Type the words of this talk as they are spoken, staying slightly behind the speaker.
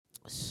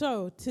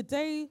So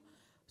today,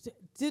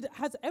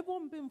 has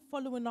everyone been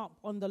following up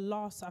on the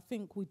last? I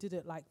think we did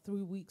it like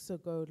 3 weeks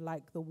ago,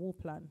 like the war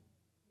plan.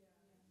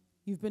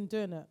 You've been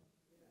doing it,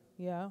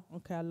 yeah.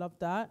 Okay, I love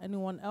that.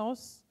 Anyone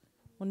else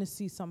want to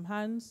see some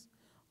hands?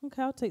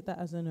 Okay, I'll take that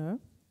as a no.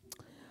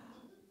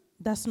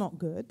 That's not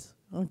good.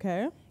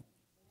 Okay,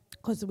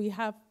 because we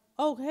have.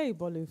 Oh, hey,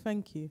 Bolu,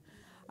 thank you.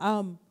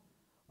 A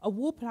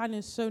war plan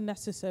is so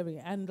necessary,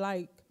 and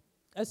like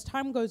as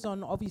time goes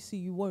on, obviously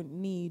you won't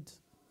need,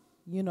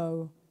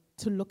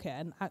 to look at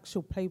an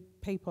actual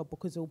paper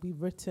because it will be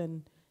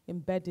written,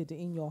 embedded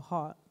in your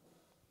heart.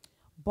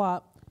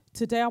 But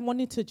today I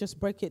wanted to just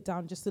break it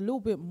down just a little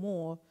bit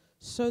more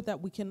so that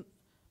we can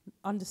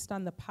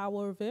understand the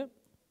power of it,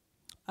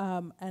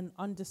 and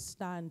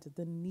understand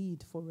the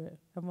need for it.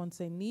 Everyone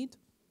say need,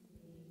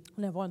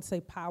 and everyone say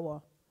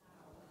power.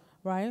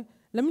 Right?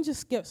 Let me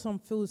just get some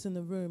feels in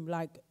the room.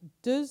 Like,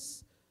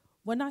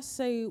 when I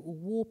say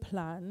war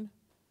plan,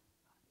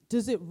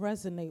 does it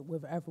resonate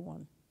with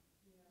everyone?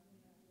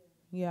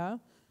 Yeah?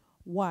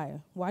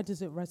 Why? Why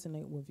does it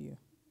resonate with you?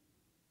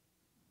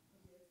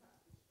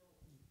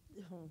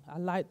 I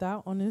like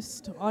that.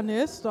 Honest.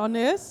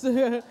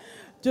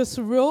 Just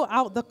real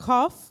out the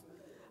cuff.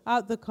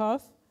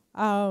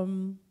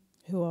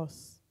 Who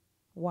else?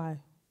 Why?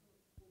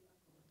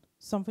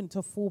 Something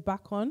to fall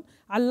back on.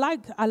 I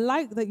like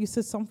that you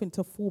said something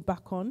to fall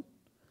back on.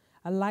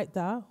 I like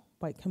that,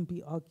 but it can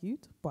be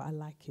argued, but I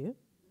like it.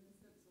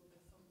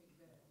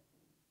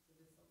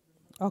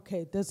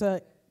 Okay, there's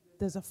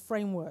a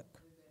framework.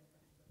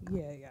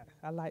 Yeah,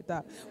 I like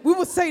that. We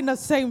were saying the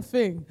same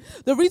thing.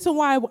 The reason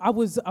why I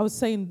was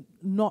saying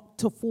not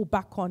to fall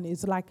back on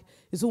is like,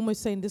 it's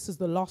almost saying this is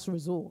the last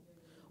resort.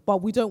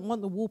 But we don't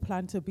want the war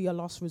plan to be a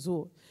last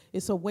resort.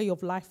 It's a way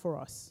of life for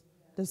us.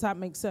 Does that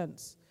make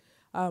sense?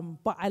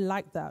 But I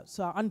like that.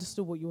 So I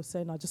understood what you were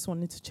saying. I just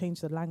wanted to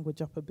change the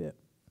language up a bit.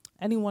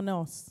 Anyone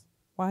else?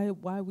 Why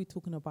are we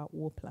talking about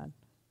war plan?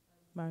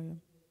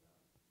 Mariam?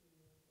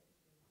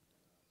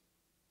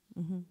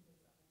 Mm-hmm.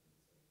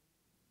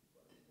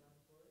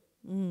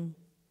 Mm.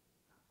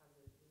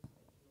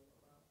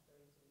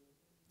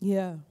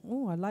 Yeah.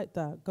 Oh, I like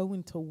that.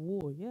 Going to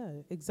war. Yeah,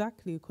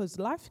 exactly. Because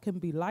life can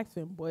be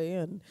lifing, boy,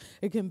 and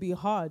it can be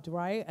hard,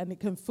 right? And it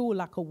can feel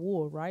like a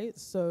war, right?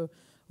 So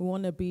we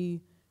want to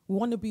be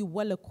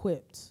well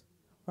equipped,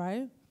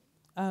 right?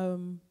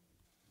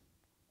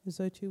 Is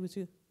that you? Was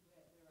you?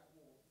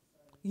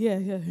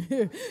 Yeah.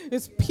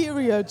 It's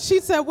period.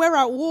 She said we're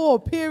at war,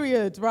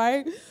 period,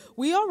 right?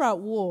 We are at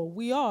war.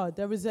 We are.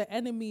 There is an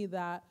enemy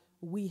that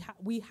we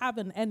have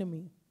an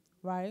enemy,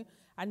 right?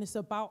 And it's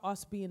about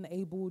us being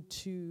able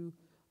to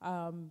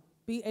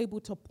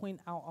point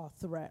out our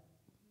threat,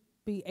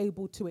 be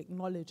able to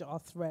acknowledge our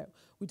threat.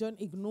 We don't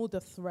ignore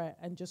the threat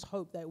and just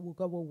hope that it will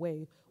go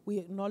away. We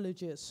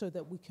acknowledge it so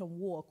that we can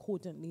war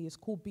accordingly. It's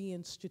called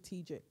being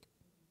strategic.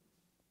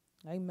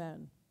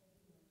 Amen.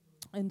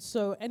 And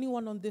so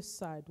anyone on this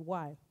side,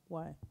 why?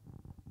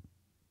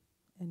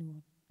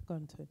 Anyone? Go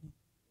on, Tony.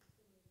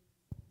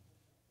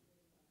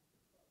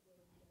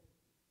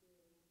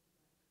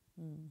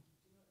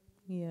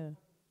 Yeah.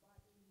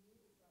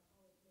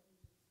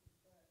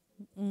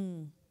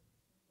 Mm.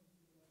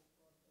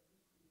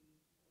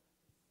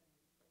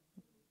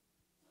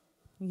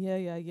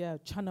 Yeah.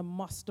 Trying to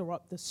muster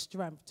up the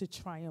strength to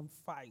try and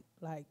fight.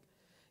 Like,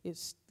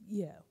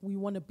 we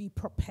want to be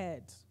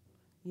prepared.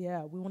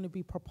 Yeah, we want to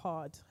be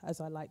prepared,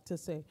 as I like to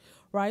say,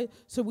 right?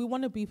 So we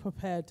want to be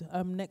prepared.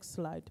 Next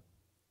slide.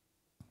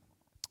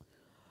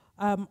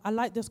 I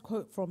like this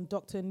quote from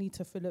Dr.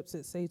 Anita Phillips.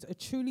 It says, "A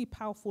truly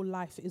powerful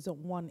life isn't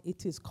one,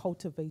 it is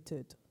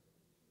cultivated."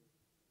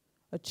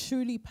 A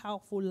truly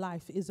powerful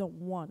life isn't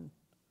one.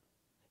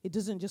 It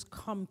doesn't just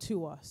come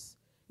to us.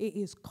 It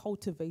is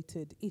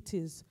cultivated. It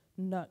is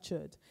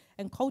nurtured.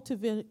 And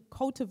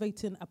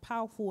cultivating a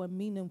powerful and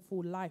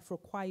meaningful life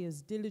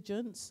requires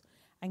diligence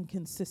and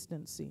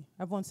consistency.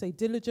 Everyone say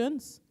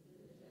diligence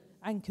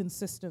and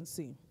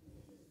consistency.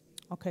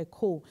 Okay,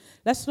 cool.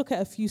 Let's look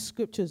at a few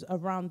scriptures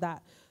around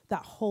that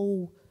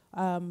whole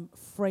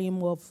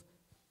frame of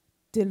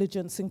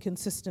diligence and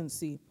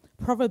consistency.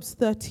 Proverbs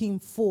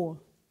 13:4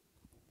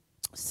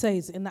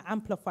 says, in the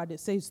Amplified, it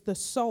says, "The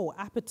sole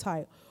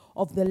appetite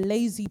of the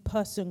lazy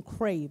person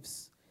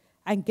craves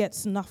and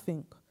gets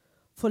nothing,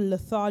 for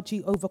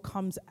lethargy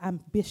overcomes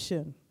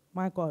ambition."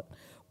 My God.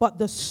 "But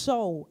the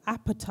sole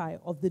appetite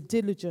of the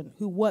diligent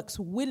who works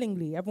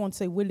willingly," everyone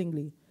say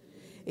willingly,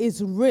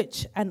 "is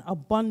rich and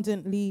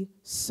abundantly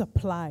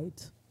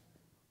supplied."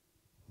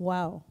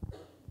 Wow.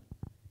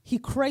 He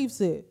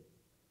craves it.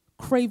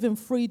 Craving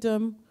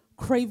freedom,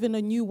 craving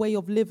a new way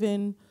of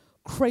living,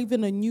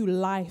 craving a new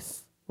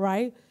life,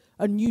 right?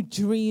 A new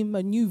dream,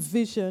 a new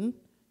vision.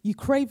 You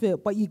crave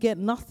it, but you get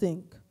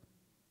nothing.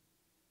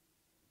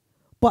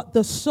 But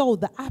the soul,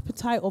 the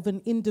appetite of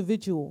an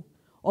individual,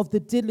 of the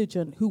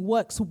diligent who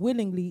works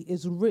willingly,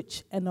 is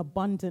rich and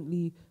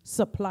abundantly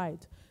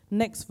supplied.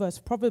 Next verse,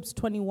 Proverbs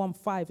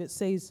 21:5, it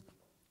says,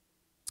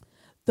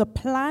 "The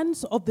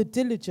plans of the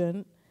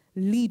diligent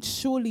lead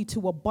surely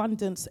to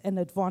abundance and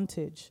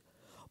advantage,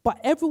 but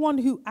everyone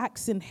who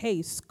acts in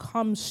haste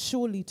comes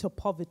surely to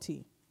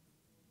poverty.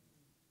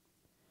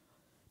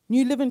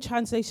 New Living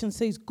Translation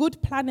says,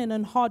 good planning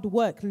and hard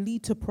work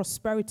lead to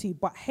prosperity,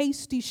 but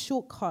hasty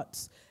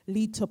shortcuts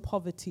lead to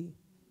poverty.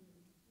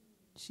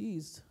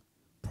 Jeez.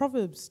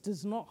 Proverbs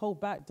does not hold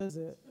back, does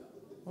it?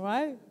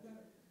 Right?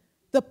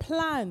 The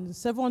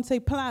plans, everyone say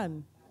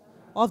plan,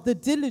 of the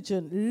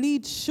diligent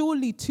lead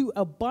surely to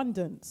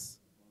abundance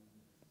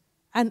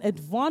and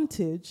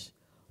advantage,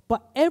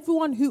 but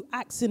everyone who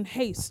acts in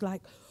haste,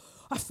 like,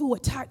 I feel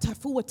attacked.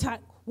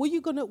 What are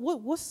you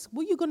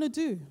gonna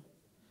do?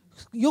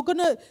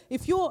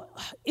 If you're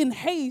in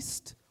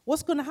haste,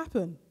 what's gonna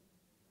happen?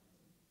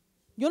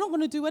 You're not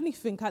gonna do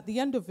anything at the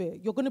end of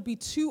it. You're gonna be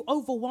too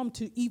overwhelmed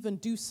to even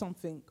do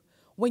something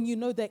when you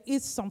know there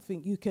is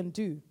something you can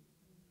do.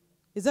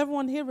 Is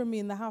everyone hearing me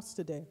in the house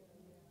today?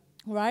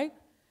 Right?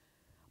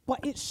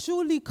 But it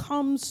surely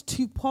comes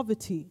to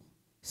poverty.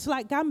 It's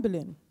like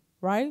gambling,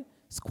 right?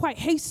 It's quite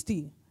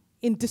hasty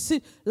in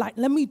decision. Like,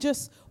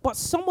 but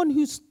someone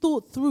who's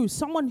thought through,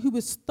 someone who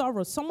is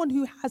thorough, someone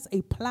who has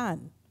a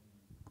plan,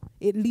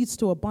 it leads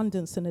to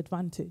abundance and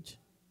advantage.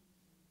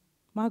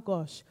 My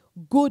gosh,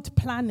 good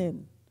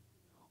planning,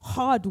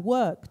 hard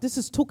work. This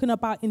is talking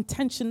about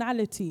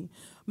intentionality.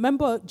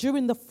 Remember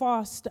during the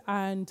fast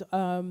and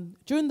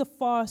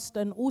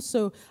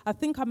also I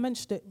think I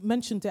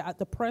mentioned it at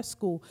the prayer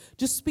school,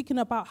 just speaking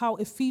about how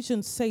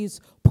Ephesians says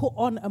put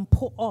on and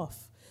put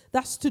off.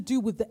 That's to do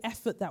with the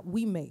effort that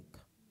we make.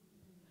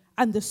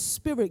 And the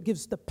Spirit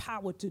gives the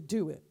power to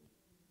do it.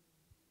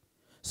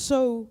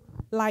 So,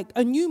 like,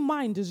 a new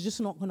mind is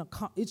just not going to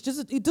come. It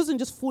doesn't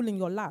just fall in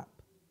your lap.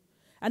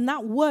 And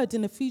that word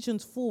in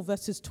Ephesians 4,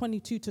 verses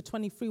 22 to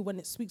 23, when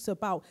it speaks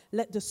about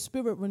let the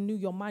Spirit renew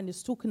your mind,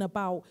 is talking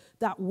about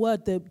that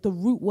word, the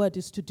root word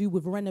is to do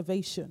with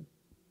renovation.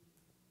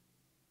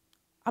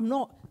 I'm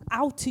not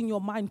outing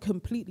your mind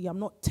completely. I'm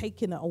not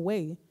taking it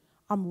away.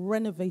 I'm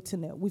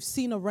renovating it. We've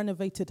seen a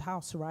renovated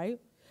house, right?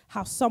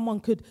 How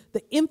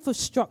the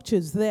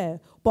infrastructure's there,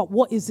 but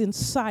what is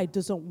inside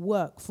doesn't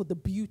work for the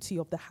beauty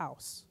of the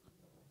house,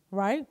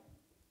 right?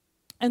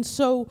 And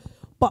so,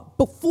 but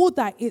before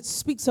that, it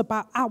speaks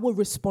about our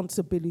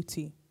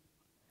responsibility.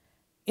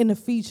 In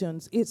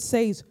Ephesians, it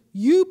says,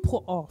 you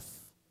put off,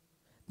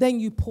 then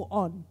you put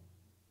on.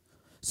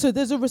 So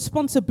there's a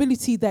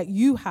responsibility that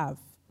you have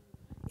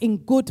in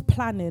good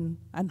planning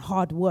and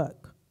hard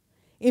work,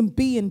 in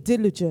being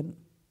diligent,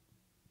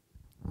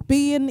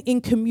 being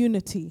in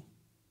community,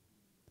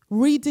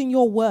 reading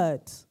your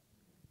word,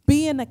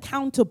 being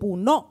accountable,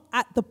 not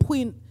at the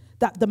point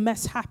that the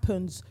mess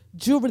happens,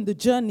 during the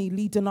journey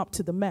leading up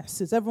to the mess.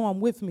 Is everyone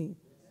with me?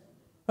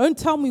 Don't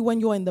tell me when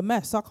you're in the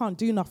mess, I can't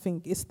do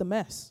nothing, it's the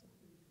mess.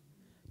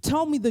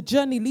 Tell me the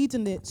journey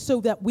leading it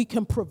so that we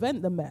can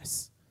prevent the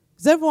mess.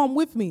 Is everyone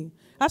with me?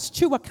 That's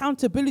true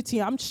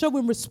accountability. I'm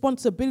showing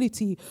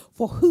responsibility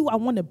for who I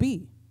want to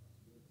be.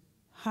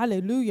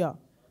 Hallelujah.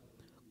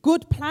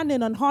 Good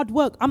planning and hard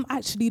work. I'm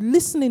actually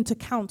listening to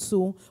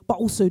counsel, but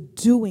also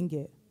doing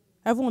it.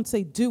 Everyone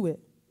say, do it.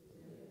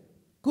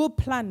 Good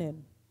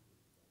planning.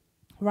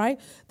 Right?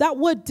 That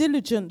word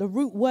diligent, the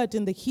root word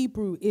in the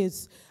Hebrew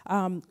is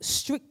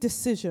strict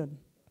decision,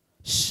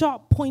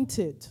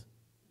 sharp-pointed.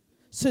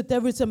 So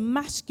there is a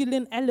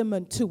masculine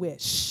element to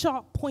it.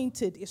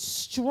 Sharp-pointed, it's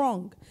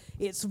strong,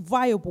 it's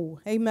viable.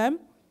 Amen?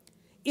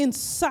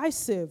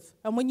 Incisive.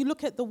 And when you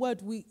look at the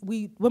word,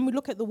 when we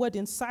look at the word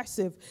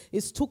incisive,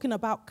 it's talking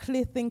about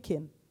clear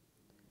thinking.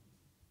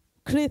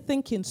 Clear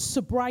thinking,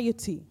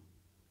 sobriety.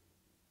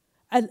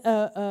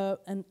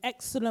 An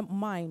excellent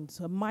mind,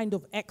 a mind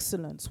of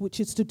excellence,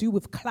 which is to do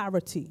with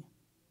clarity.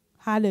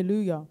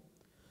 Hallelujah.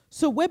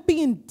 So we're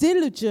being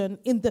diligent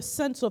in the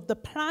sense of the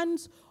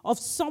plans of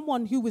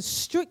someone who is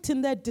strict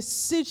in their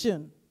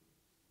decision.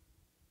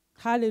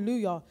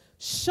 Hallelujah.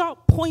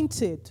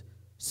 Sharp-pointed,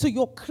 so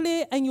you're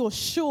clear and you're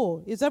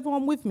sure. Is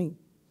everyone with me?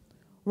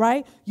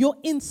 Right? You're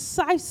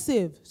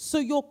incisive, so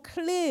you're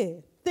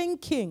clear,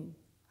 thinking.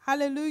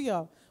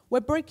 Hallelujah. We're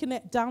breaking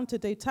it down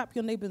today. Tap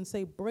your neighbor and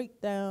say, break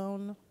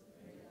down.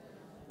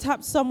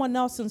 Tap someone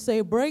else and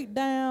say, break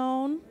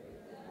down.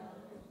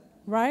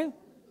 Right?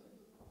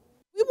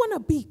 We want to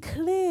be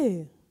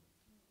clear.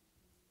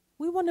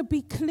 We want to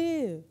be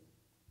clear.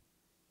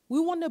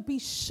 We want to be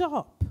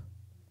sharp.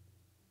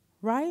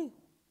 Right?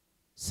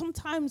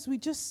 Sometimes we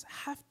just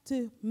have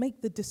to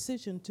make the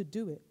decision to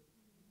do it.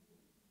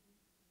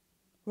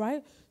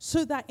 Right?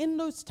 So that in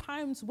those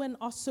times when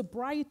our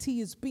sobriety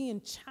is being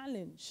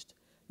challenged,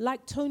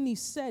 like Tony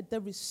said,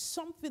 there is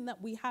something that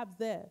we have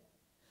there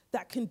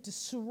that can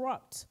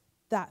disrupt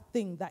that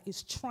thing that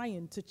is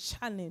trying to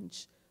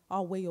challenge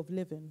our way of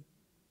living.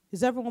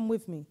 Is everyone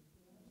with me?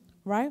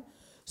 Right?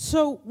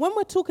 So when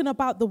we're talking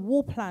about the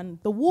war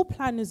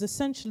plan is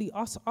essentially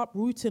us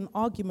uprooting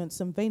arguments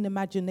and vain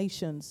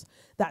imaginations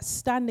that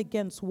stand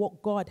against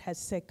what God has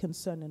said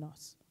concerning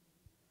us,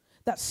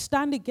 that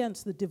stand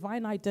against the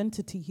divine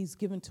identity he's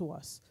given to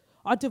us.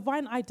 Our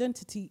divine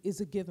identity is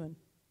a given.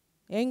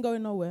 It ain't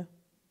going nowhere.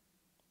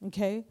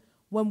 Okay?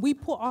 When we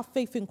put our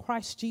faith in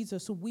Christ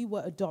Jesus, we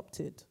were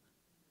adopted.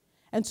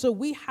 And so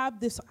we have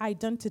this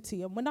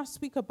identity. And when I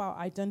speak about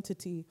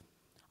identity,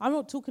 I'm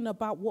not talking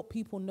about what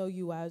people know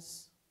you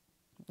as,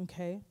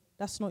 okay?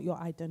 That's not your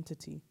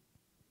identity.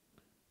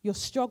 Your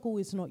struggle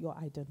is not your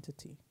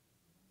identity,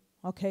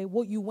 okay?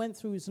 What you went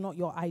through is not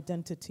your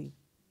identity.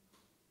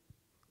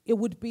 It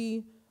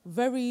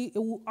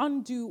will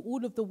undo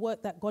all of the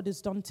work that God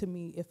has done to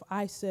me if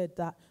I said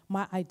that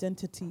my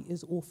identity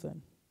is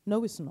orphan.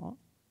 No, it's not.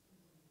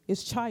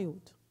 It's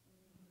child.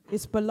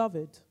 It's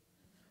beloved.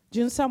 Do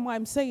you understand what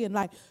I'm saying?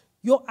 Like,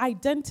 your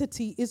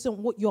identity isn't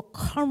what you're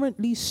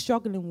currently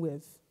struggling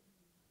with.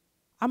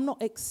 I'm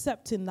not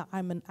accepting that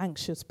I'm an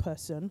anxious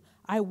person.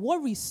 I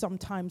worry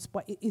sometimes,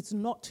 but it is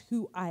not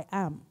who I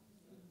am.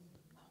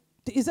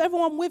 Is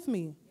everyone with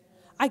me?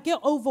 I get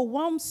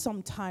overwhelmed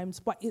sometimes,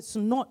 but it's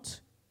not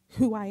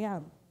who I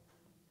am.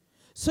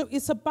 So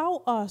it's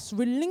about us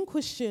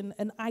relinquishing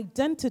an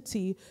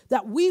identity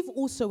that we've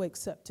also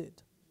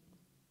accepted.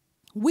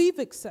 We've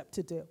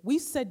accepted it. We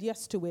said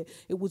yes to it.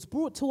 It was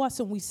brought to us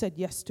and we said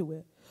yes to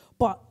it.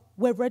 But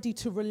we're ready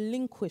to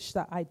relinquish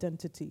that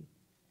identity.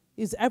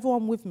 Is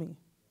everyone with me?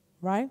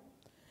 Right?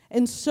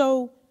 And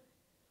so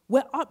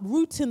we're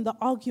uprooting the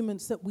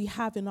arguments that we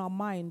have in our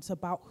minds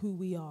about who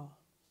we are.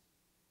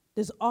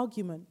 There's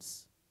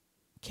arguments.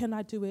 Can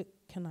I do it?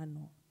 Can I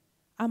not?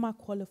 Am I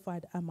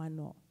qualified? Am I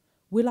not?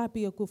 Will I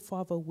be a good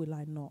father? Will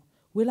I not?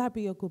 Will I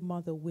be a good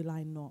mother? Will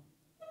I not?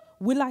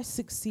 Will I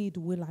succeed?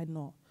 Will I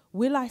not?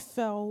 Will I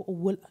fail? Or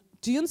will?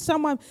 Do you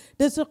understand why?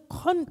 There's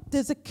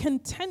a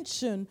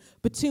contention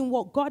between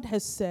what God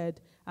has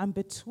said and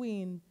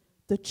between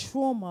the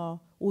trauma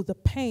or the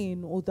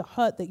pain or the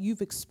hurt that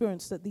you've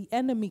experienced that the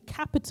enemy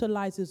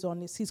capitalizes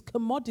on. It's his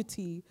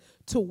commodity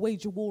to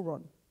wage war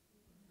on,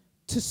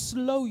 to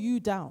slow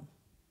you down.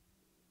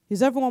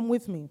 Is everyone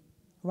with me?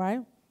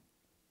 Right?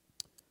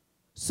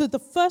 So the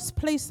first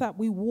place that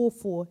we war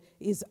for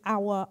is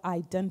our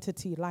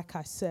identity, like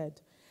I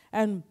said.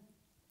 And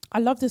I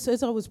love this.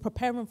 As I was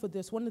preparing for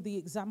this, one of the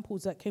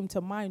examples that came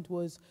to mind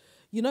was,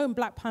 you know, in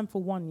Black Panther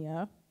 1,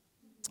 yeah?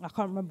 I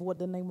can't remember what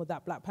the name of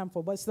that Black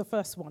Panther, but it's the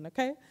first one,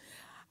 okay?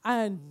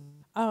 And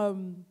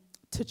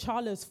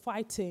T'Challa's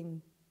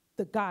fighting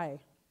the guy,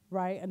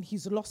 right? And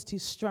he's lost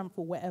his strength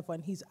or whatever,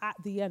 and he's at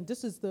the end.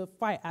 This is the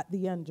fight at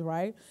the end,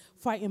 right?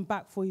 Fighting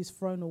back for his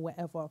throne or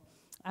whatever.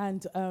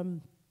 And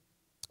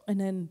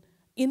then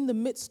in the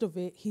midst of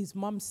it, his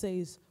mum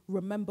says,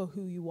 remember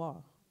who you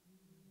are.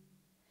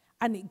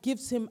 And it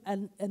gives him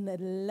an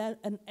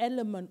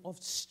element of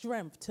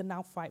strength to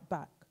now fight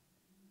back.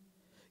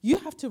 You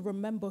have to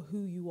remember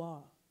who you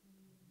are.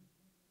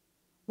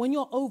 When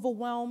you're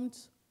overwhelmed,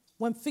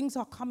 when things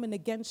are coming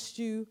against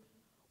you,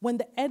 when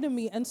the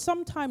enemy, and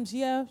sometimes,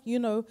 yeah, you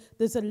know,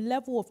 there's a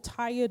level of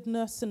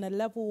tiredness and a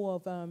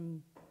level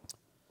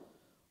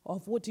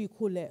of what do you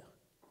call it?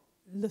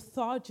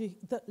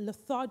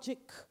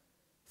 Lethargic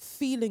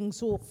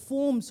feelings or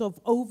forms of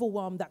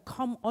overwhelm that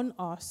come on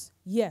us,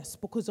 yes,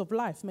 because of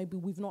life. Maybe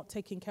we've not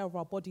taken care of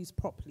our bodies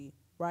properly,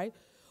 right?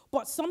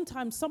 But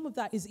sometimes some of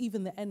that is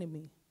even the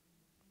enemy,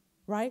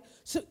 right?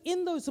 So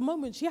in those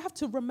moments, you have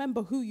to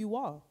remember who you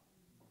are.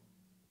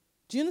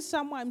 Do you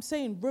understand what I'm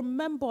saying?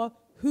 Remember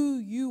who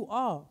you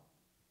are,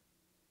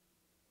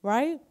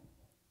 right?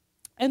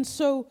 And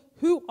so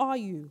who are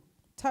you?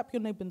 Tap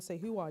your neighbor and say,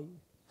 who are you?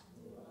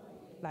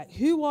 Like,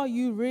 who are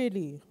you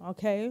really,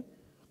 okay?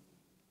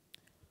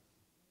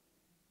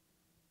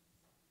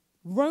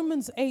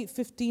 Romans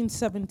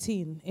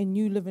 8:15-17 in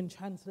New Living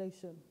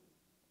Translation.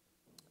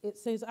 It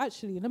says,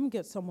 actually, let me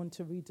get someone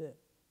to read it.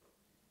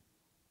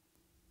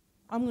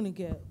 I'm going to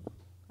get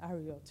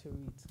Ariel to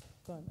read.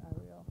 Go on,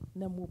 Ariel.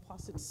 And then we'll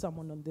pass it to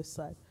someone on this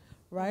side,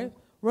 right?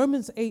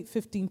 Romans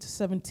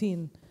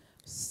 8:15-17.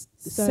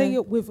 Say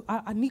it with,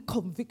 I need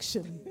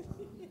conviction.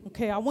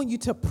 Okay, I want you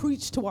to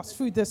preach to us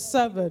through this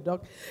sermon.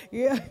 Okay?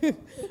 Yeah.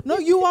 No,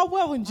 you are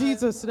well in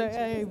Jesus' name.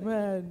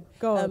 Amen.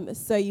 Go on.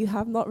 So you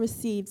have not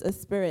received a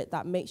spirit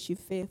that makes you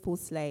fearful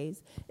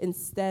slaves.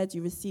 Instead,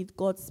 you received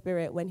God's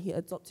spirit when he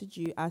adopted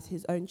you as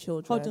his own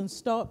children. Hold on,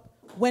 stop.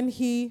 When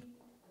he,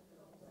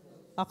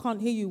 I can't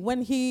hear you.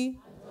 When he,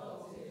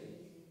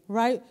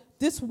 right?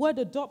 This word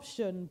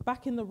adoption,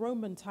 back in the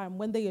Roman time,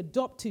 when they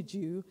adopted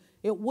you,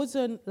 it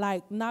wasn't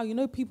like now, you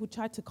know, people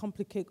try to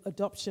complicate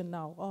adoption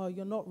now. Oh,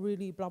 you're not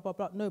really blah, blah,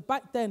 blah. No,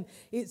 back then,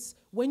 it's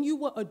when you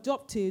were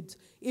adopted,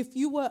 if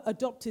you were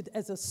adopted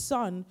as a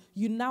son,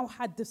 you now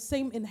had the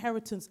same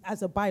inheritance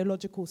as a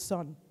biological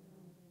son.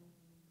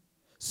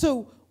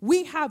 So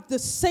we have the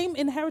same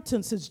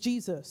inheritance as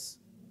Jesus.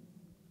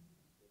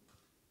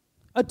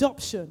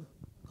 Adoption.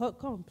 Come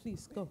on,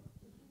 please, go.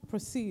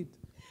 Proceed.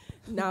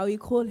 Now we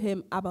call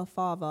him Abba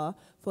Father,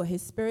 for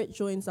his spirit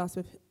joins us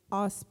with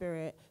our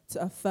spirit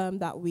to affirm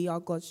that we are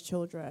God's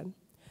children.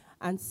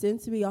 And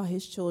since we are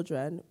his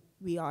children,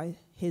 we are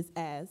his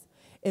heirs.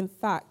 In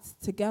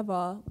fact,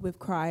 together with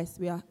Christ,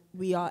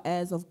 we are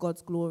heirs of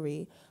God's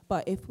glory.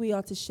 But if we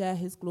are to share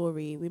his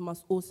glory, we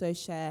must also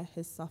share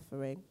his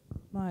suffering.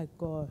 My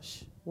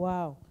gosh.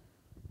 Wow.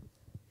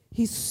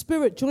 His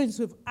spirit joins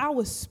with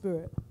our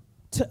spirit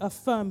to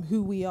affirm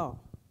who we are,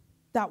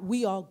 that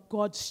we are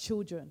God's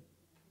children.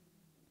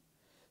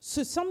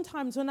 So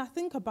sometimes when I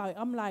think about it,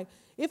 I'm like,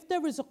 if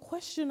there is a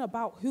question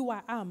about who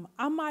I am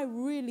I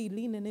really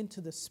leaning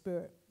into the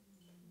Spirit?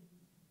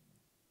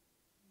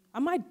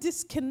 Am I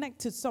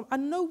disconnected? I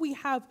know we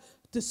have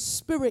the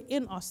Spirit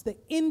in us, the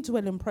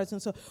indwelling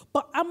presence,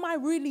 but am I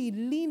really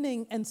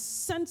leaning and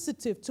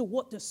sensitive to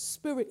what the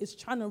Spirit is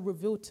trying to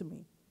reveal to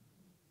me?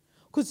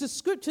 Because the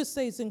scripture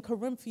says in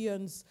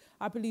Corinthians,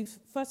 I believe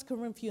 1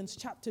 Corinthians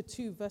chapter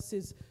 2,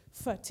 verses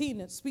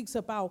 13, it speaks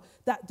about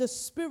that the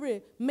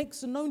Spirit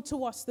makes known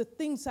to us the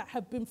things that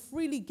have been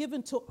freely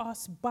given to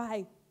us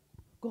by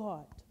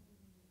God.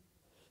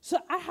 So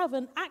I have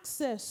an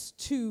access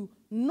to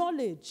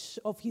knowledge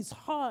of his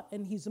heart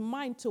and his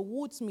mind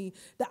towards me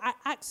that I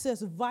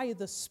access via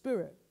the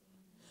Spirit.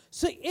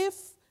 So if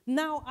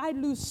now I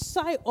lose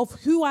sight of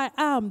who I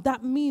am,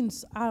 that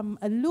means I'm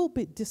a little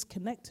bit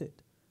disconnected.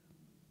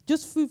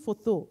 Just food for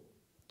thought,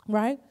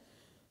 right?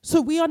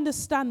 So we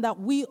understand that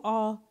we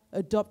are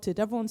adopted.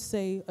 Everyone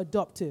say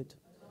adopted.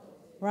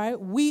 Right?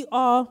 We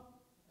are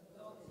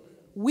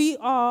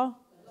adopted.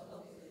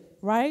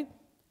 Right?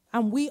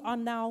 And we are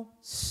now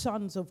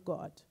sons of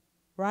God,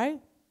 right?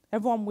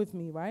 Everyone with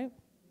me, right?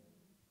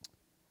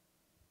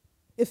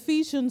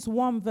 Ephesians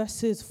 1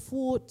 verses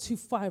 4 to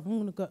 5.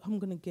 I'm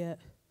gonna get.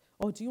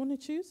 Oh, do you want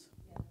to choose?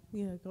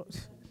 Yeah, go.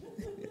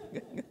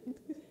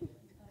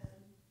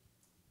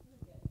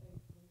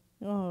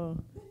 Oh,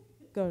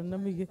 go. Let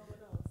me get.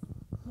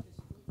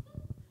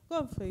 Go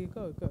on for you.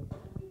 Go.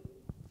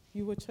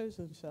 You were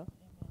chosen, Sha.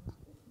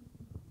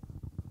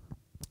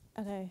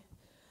 Okay.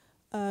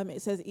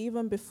 It says,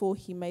 even before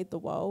he made the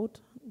world,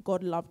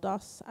 God loved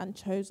us and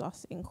chose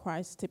us in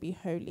Christ to be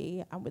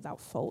holy and without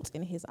fault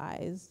in his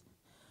eyes.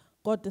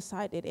 God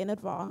decided in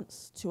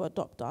advance to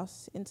adopt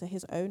us into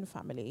his own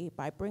family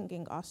by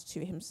bringing us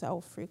to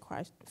himself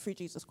through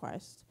Jesus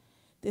Christ.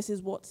 This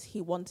is what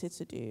he wanted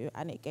to do,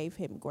 and it gave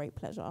him great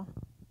pleasure.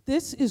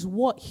 This is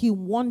what he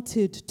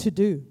wanted to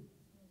do.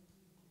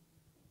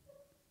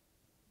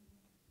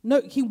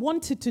 No, he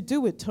wanted to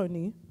do it,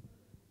 Tony.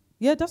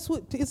 Yeah, that's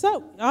what, is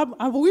that,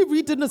 are we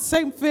reading the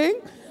same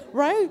thing?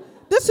 Right?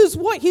 This is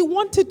what he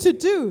wanted to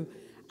do.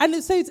 And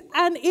it says,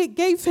 and it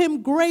gave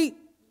him great,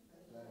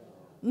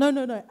 no.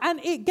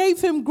 And it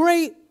gave him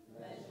great,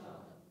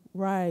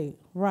 right.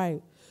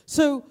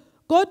 So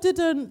God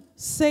didn't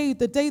say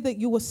the day that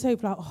you were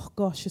saved, like, oh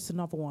gosh, it's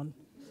another one.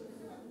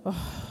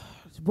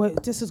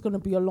 But this is going to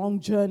be a long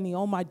journey,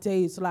 all my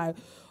days, like,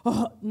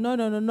 oh,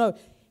 no.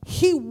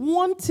 He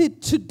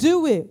wanted to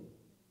do it.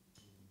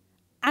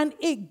 And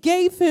it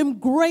gave him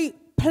great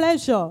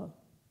pleasure.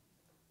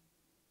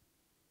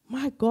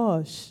 My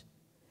gosh.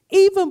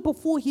 Even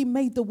before he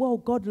made the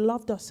world, God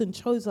loved us and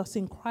chose us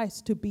in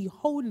Christ to be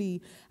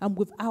holy and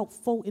without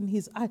fault in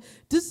his eye.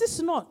 Does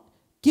this not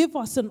give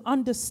us an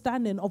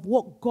understanding of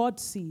what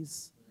God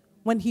sees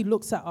when he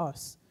looks at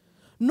us?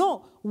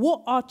 Not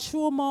what our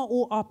trauma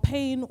or our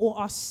pain or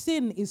our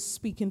sin is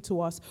speaking to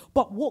us,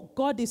 but what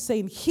God is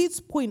saying. His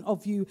point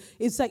of view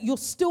is that you're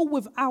still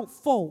without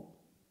fault,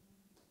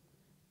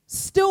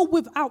 still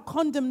without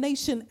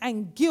condemnation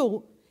and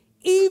guilt,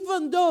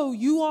 even though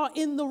you are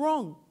in the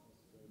wrong.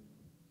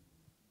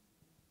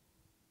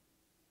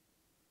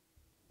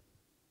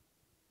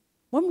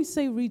 When we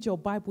say read your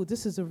Bible,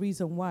 this is a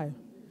reason why.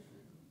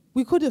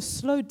 We could have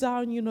slowed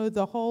down,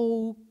 the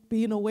whole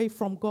being away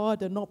from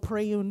God and not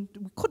praying.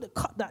 We could have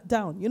cut that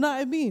down, you know what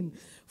I mean?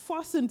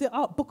 Fastened it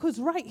up, because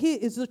right here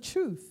is the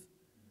truth.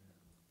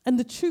 And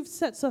the truth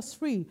sets us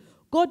free.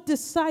 God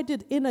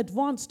decided in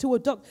advance to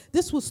adopt.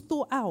 This was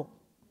thought out.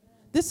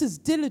 This is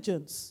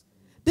diligence.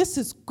 This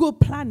is good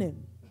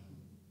planning.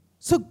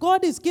 So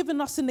God is giving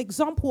us an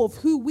example of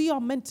who we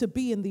are meant to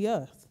be in the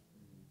earth.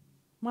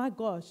 My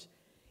gosh.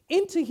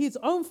 Into his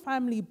own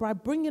family by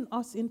bringing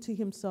us into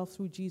himself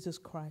through Jesus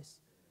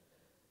Christ.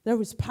 There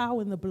is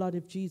power in the blood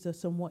of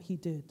Jesus and what he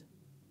did.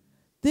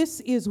 This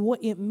is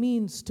what it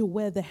means to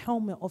wear the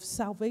helmet of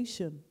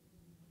salvation.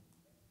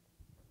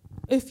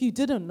 If you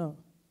didn't know.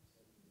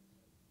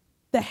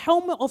 The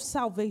helmet of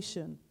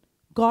salvation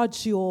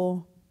guards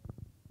your...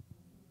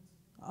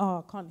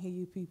 Oh, I can't hear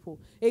you people.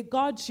 It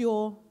guards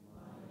your...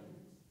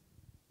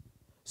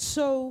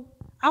 So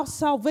our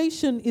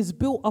salvation is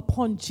built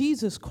upon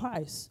Jesus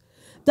Christ.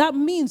 That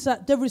means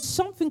that there is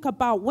something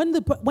about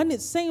when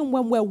it's saying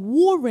when we're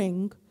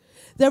warring,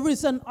 there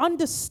is an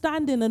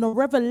understanding and a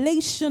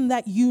revelation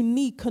that you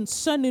need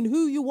concerning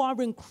who you are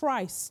in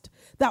Christ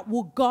that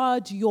will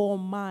guard your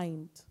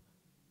mind.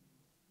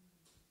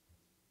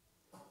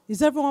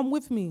 Is everyone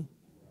with me?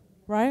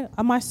 Right?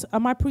 Am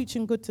I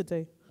preaching good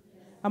today?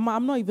 I'm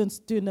not even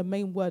doing the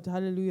main word.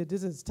 Hallelujah.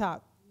 This is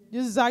tap.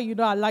 This is how you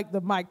know I like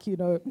the mic,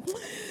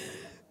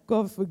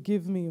 God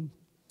forgive me.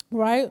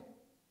 Right?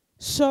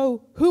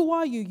 So, who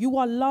are you? You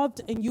are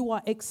loved and you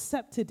are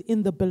accepted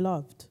in the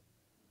beloved.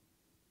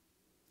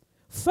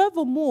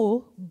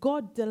 Furthermore,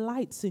 God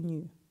delights in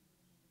you.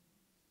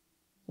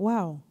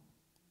 Wow.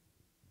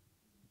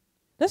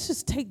 Let's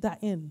just take that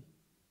in.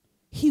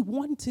 He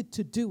wanted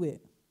to do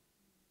it.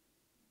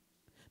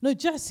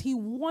 He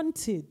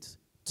wanted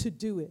to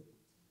do it.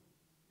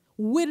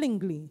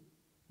 Willingly.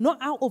 not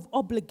out of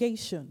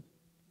obligation,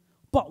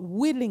 but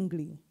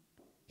willingly.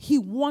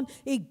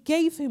 It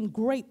gave him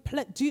great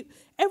pleasure.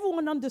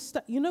 Everyone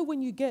understand? You know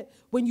when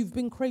you've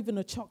been craving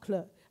a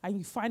chocolate and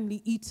you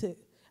finally eat it,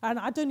 and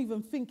I don't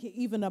even think it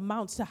even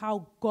amounts to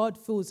how God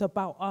feels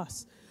about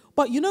us.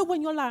 But you know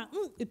when you're like,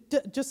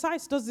 Josiah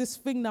does this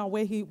thing now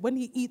where when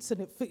he eats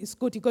and it's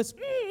good, he goes,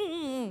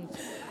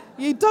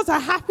 He does a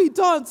happy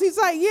dance. He's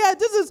like, yeah,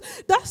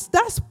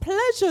 that's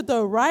pleasure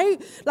though,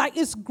 right? Like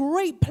it's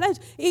great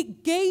pleasure.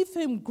 It gave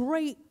him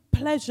great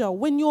pleasure.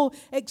 When you're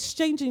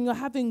exchanging, you're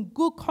having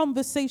good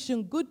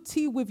conversation, good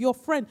tea with your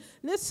friend.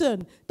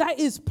 Listen, that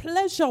is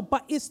pleasure,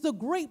 but it's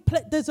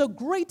there's a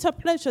greater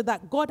pleasure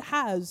that God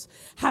has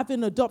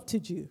having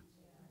adopted you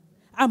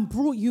and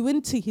brought you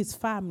into his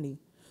family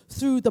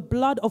through the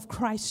blood of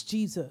Christ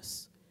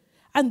Jesus.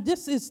 And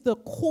this is the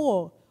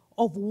core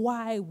of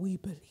why we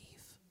believe.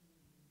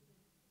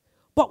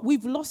 But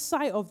we've lost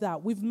sight of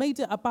that. We've made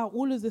it about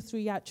all of the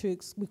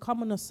theatrics. We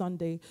come on a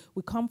Sunday.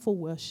 We come for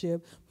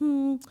worship.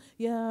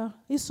 Yeah,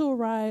 it's all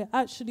right.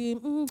 Actually,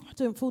 I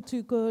don't feel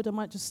too good. I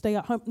might just stay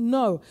at home.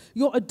 No,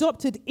 you're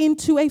adopted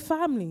into a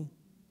family.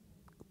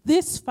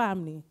 This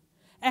family,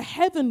 a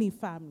heavenly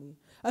family,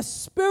 a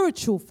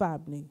spiritual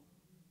family.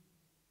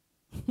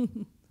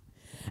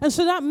 And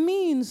so that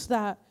means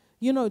that,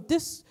 you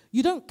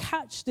don't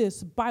catch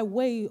this by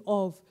way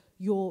of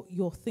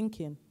your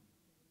thinking.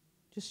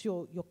 Just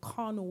your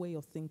carnal way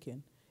of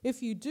thinking.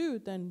 If you do,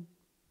 then,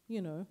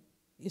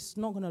 it's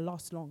not going to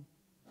last long.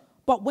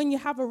 But when you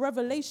have a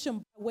revelation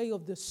by way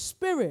of the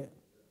Spirit,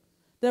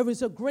 there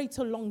is a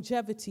greater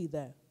longevity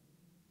there.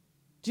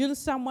 Do you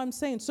understand what I'm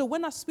saying? So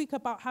when I speak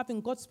about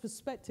having God's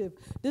perspective,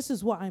 this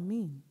is what I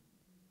mean.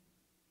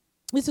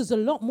 This is a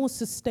lot more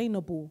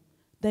sustainable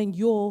than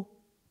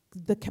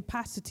the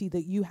capacity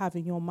that you have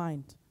in your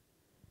mind.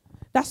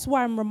 That's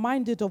why I'm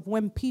reminded of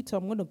when Peter,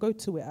 I'm going to go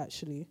to it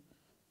actually.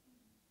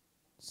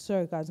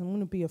 Sorry, guys, I'm going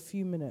to be a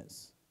few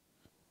minutes.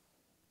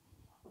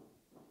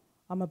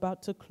 I'm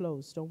about to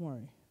close, don't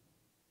worry.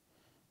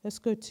 Let's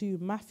go to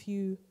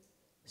Matthew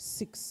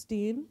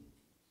 16.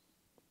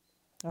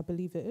 I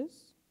believe it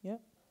is. Yeah.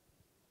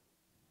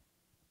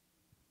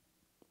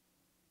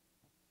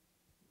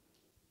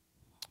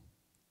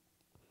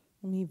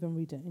 Let me even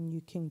read it in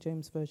New King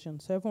James Version.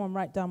 So everyone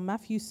write down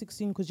Matthew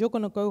 16 because you're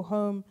going to go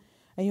home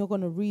and you're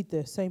going to read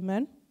this.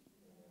 Amen?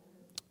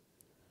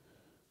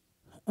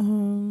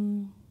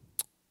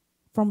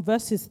 From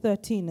verses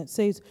 13, it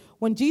says,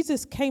 when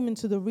Jesus came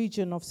into the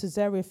region of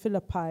Caesarea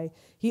Philippi,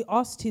 he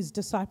asked his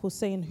disciples,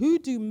 saying, who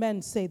do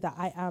men say that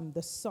I am,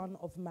 the Son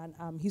of Man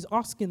am? He's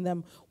asking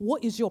them,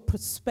 what is your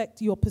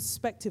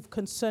perspective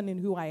concerning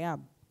who I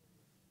am?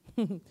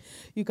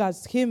 You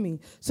guys hear me?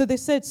 So they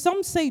said,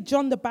 some say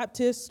John the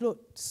Baptist.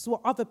 Look, this is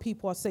what other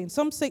people are saying.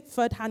 Some say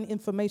third-hand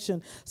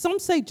information. Some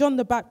say John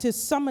the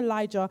Baptist, some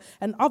Elijah,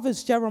 and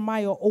others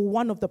Jeremiah or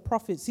one of the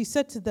prophets. He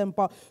said to them,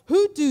 but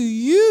who do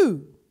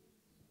you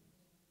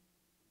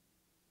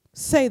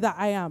say that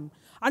I am?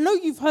 I know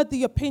you've heard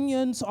the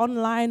opinions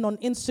online, on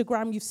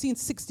Instagram. You've seen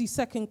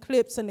 60-second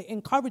clips and it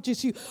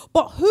encourages you.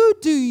 But who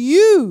do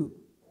you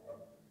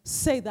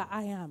say that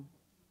I am?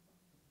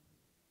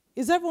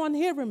 Is everyone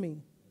hearing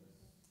me?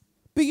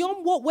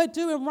 Beyond what we're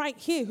doing right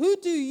here, who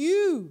do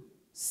you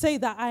say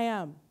that I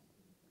am?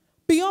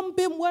 Beyond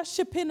being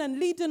worshiping and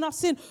leading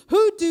us in,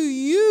 who do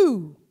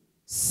you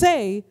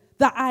say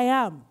that I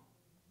am?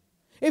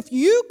 If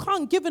you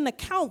can't give an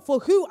account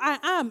for who I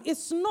am,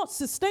 it's not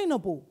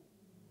sustainable.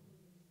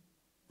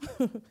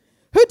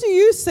 Who do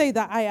you say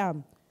that I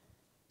am?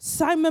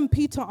 Simon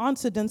Peter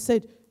answered and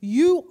said,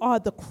 you are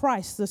the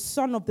Christ, the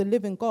Son of the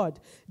living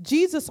God.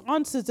 Jesus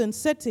answered and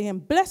said to him,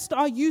 blessed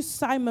are you,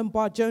 Simon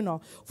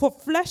Bar-Jonah, for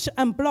flesh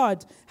and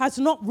blood has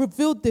not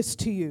revealed this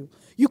to you.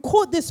 You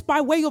caught this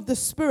by way of the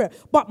Spirit,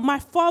 but my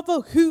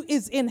Father who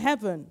is in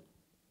heaven.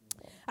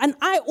 And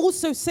I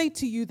also say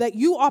to you that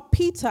you are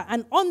Peter,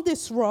 and on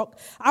this rock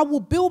I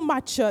will build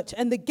my church,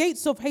 and the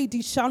gates of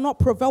Hades shall not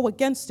prevail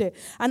against it.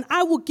 And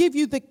I will give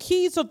you the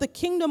keys of the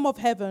kingdom of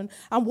heaven,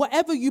 and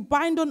whatever you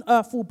bind on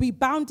earth will be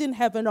bound in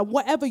heaven, and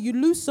whatever you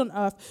loose on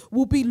earth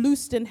will be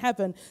loosed in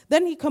heaven.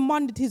 Then he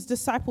commanded his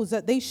disciples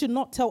that they should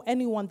not tell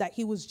anyone that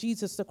he was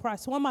Jesus the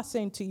Christ. What am I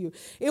saying to you?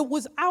 It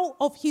was out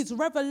of his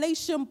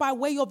revelation by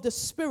way of the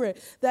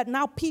Spirit that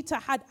now Peter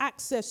had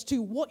access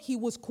to what he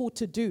was called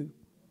to do.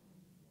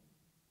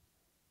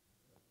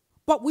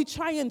 But we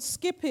try and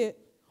skip it,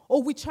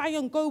 or we try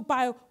and go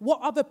by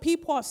what other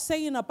people are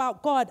saying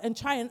about God and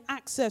try and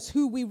access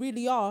who we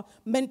really are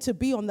meant to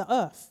be on the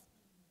earth.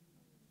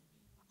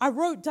 I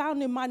wrote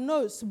down in my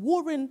notes,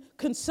 warring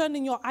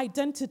concerning your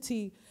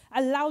identity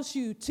allows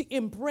you to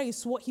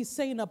embrace what he's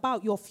saying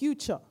about your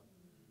future.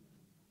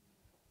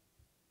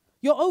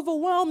 You're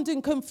overwhelmed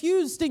and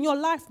confused in your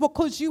life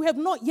because you have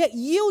not yet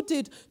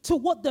yielded to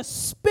what the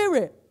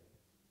Spirit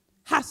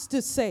has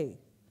to say.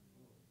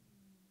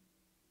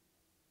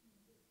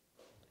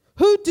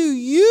 Who do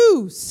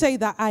you say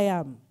that I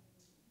am?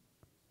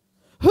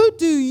 Who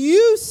do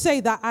you say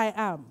that I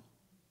am?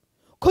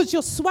 Because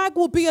your swag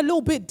will be a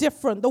little bit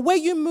different. The way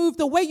you move,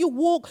 the way you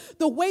walk,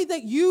 the way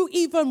that you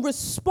even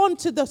respond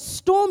to the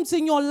storms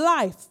in your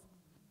life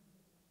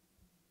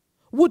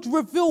would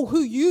reveal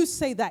who you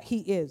say that he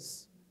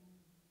is.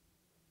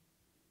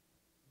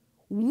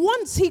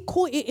 Once he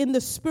caught it in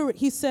the spirit,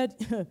 he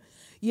said,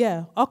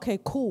 yeah, okay,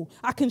 cool.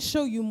 I can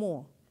show you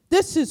more.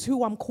 This is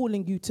who I'm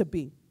calling you to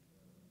be.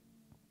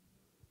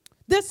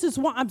 This is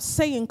what I'm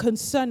saying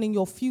concerning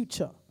your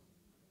future.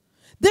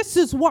 This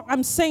is what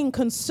I'm saying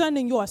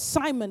concerning your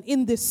assignment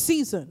in this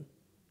season.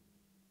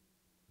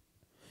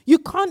 You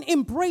can't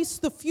embrace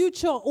the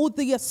future or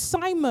the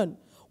assignment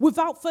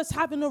without first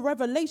having a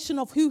revelation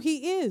of who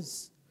he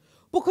is.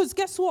 Because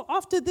guess what?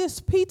 After this,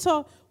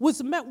 Peter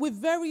was met with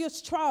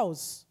various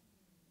trials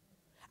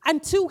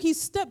until he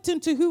stepped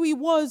into who he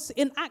was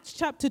in Acts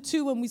chapter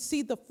 2 when we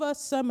see the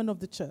first sermon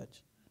of the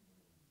church.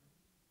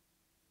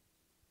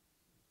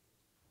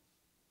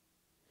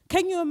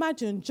 Can you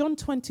imagine John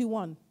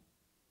 21?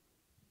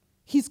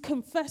 He's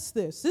confessed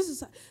this.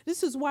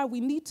 This is why we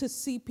need to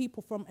see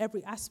people from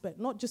every aspect,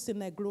 not just in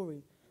their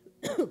glory,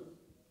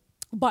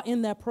 but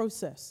in their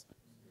process.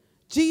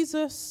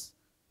 Jesus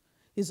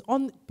is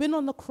been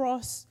on the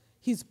cross.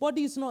 His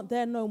body's not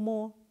there no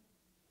more.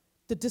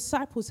 The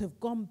disciples have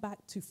gone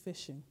back to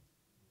fishing.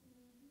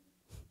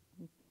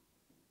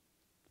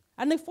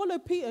 And they follow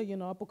Peter,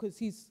 because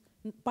he's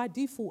by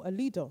default a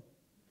leader.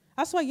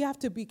 That's why you have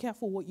to be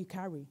careful what you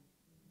carry.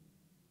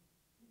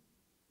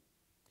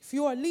 If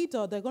you're a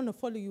leader, they're going to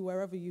follow you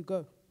wherever you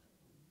go.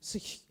 So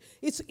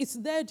it's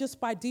there just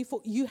by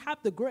default. You have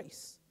the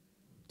grace.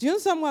 Do you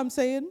understand what I'm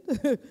saying?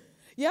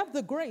 You have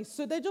the grace.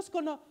 So they're just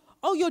going to,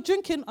 oh, you're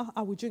drinking?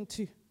 I will drink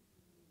too.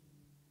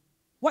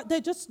 What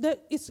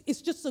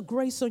it's just a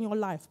grace on your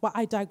life. But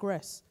I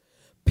digress.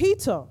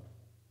 Peter,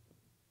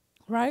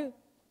 right,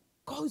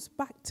 goes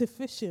back to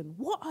fishing.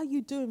 What are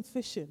you doing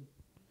fishing?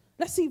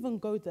 Let's even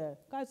go there.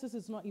 Guys, this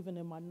is not even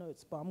in my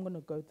notes, but I'm going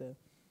to go there.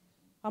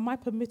 Am I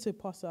permitted,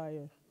 Pastor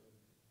Aye?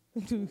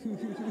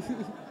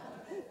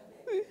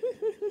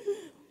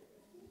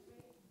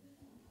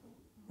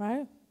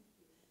 Right?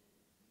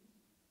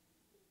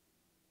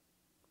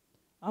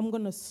 I'm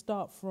going to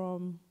start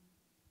from,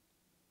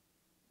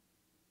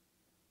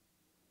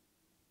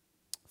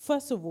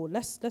 first of all,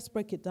 let's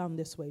break it down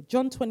this way.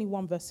 John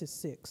 21 verses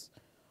 6,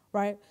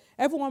 right?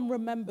 Everyone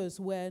remembers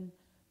when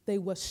they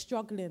were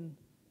struggling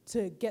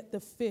to get the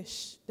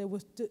fish. They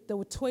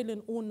were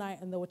toiling all night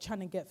and they were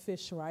trying to get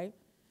fish, right?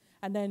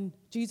 And then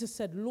Jesus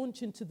said,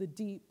 launch into the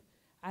deep.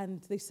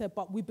 And they said,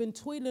 but we've been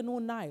toiling all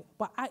night.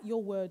 But at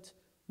your word,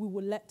 we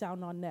will let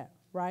down our net,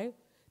 right?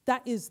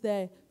 That is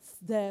their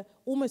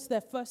almost their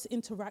first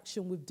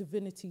interaction with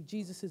divinity,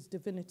 Jesus'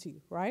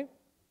 divinity, right?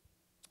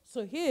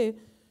 So here,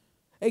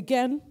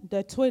 again,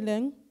 they're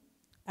toiling.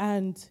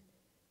 And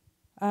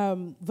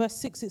verse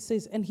 6, it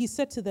says, and he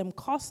said to them,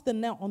 cast the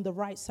net on the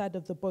right side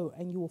of the boat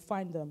and you will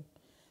find them.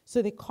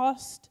 So they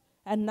cast.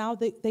 And now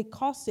they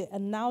cast it,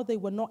 and now they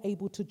were not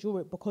able to draw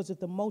it because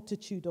of the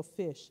multitude of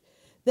fish.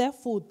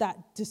 Therefore,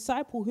 that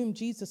disciple whom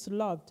Jesus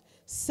loved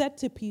said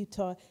to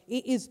Peter,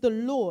 it is the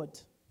Lord.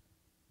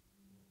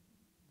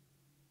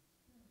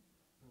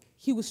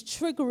 He was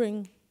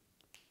triggering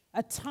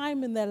a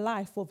time in their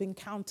life of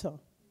encounter.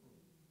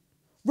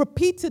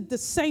 Repeated the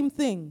same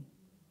thing.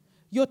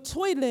 You're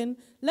toiling.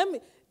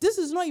 This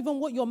is not even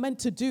what you're meant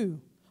to do,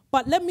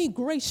 but let me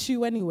grace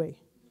you anyway.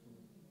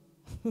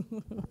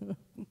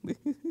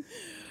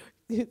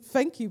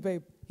 Thank you,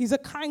 babe. He's a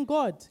kind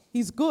God.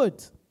 He's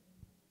good.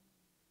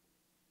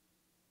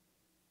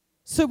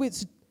 So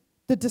it's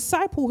the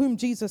disciple whom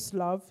Jesus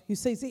loved who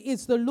says it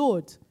is the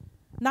Lord.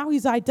 Now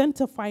he's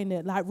identifying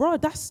it like, bro,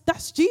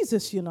 that's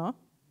Jesus,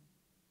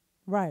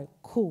 Right,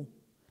 cool.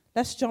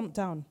 Let's jump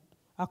down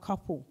a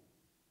couple.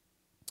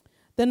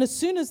 Then as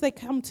soon as they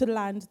come to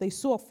land, they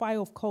saw a fire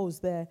of coals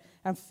there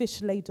and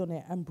fish laid on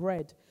it and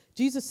bread.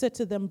 Jesus said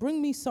to them,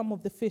 bring me some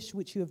of the fish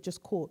which you have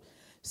just caught.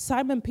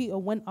 Simon Peter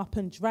went up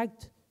and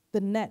dragged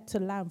the net to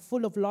land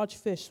full of large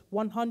fish,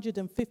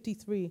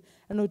 153.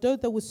 And although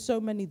there was so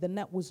many, the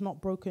net was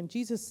not broken.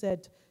 Jesus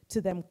said to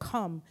them,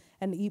 come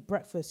and eat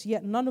breakfast.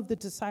 Yet none of the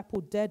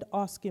disciples dared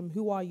ask him,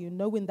 who are you,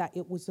 knowing that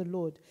it was the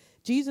Lord.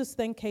 Jesus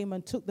then came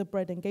and took the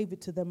bread and gave it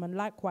to them, and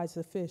likewise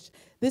the fish.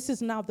 This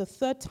is now the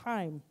third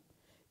time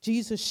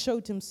Jesus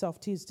showed himself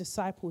to his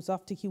disciples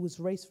after he was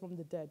raised from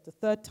the dead. The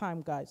third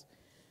time, guys.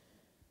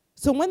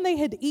 So when they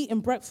had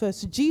eaten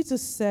breakfast,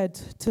 Jesus said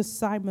to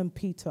Simon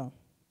Peter,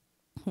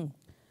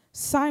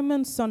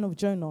 Simon, son of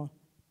Jonah,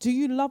 do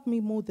you love me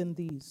more than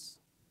these?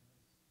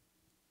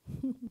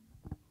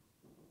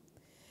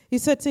 He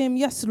said to him,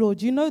 yes,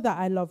 Lord, you know that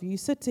I love you. He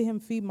said to him,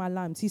 feed my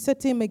lambs. He said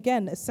to him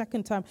again a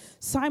second time,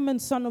 Simon,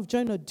 son of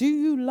Jonah, do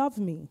you love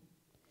me?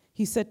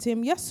 He said to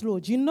him, yes,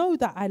 Lord, you know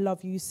that I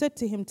love you. He said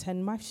to him,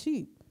 tend my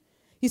sheep.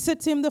 He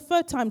said to him the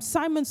third time,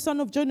 Simon, son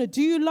of Jonah,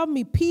 do you love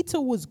me? Peter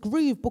was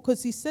grieved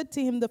because he said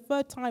to him the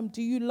third time,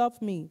 do you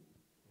love me?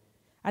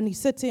 And he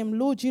said to him,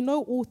 Lord, you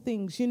know all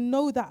things. You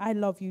know that I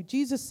love you.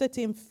 Jesus said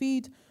to him,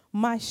 feed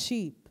my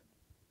sheep.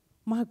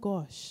 My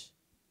gosh.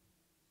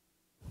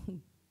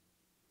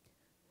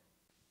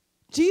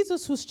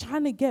 Jesus was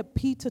trying to get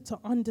Peter to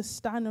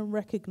understand and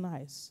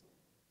recognize.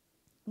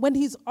 When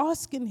he's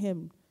asking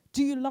him,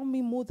 do you love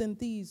me more than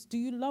these? Do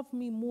you love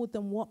me more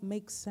than what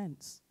makes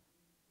sense?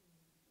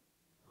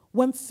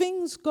 When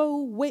things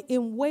go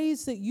in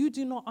ways that you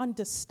do not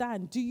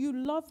understand, do you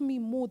love me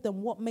more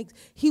than what makes...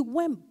 He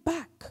went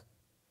back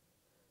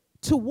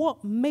to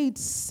what made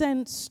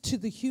sense to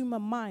the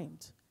human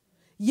mind.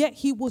 Yet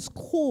he was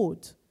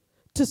called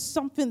to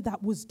something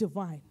that was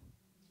divine.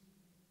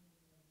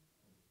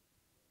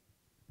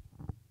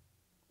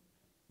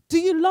 Do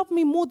you love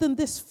me more than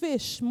this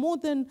fish, more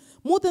than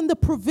the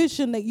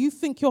provision that you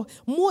think you're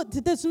more?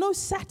 There's no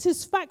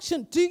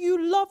satisfaction. Do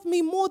you love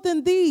me more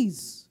than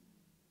these?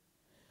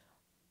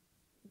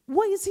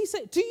 What is he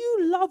saying? Do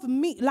you love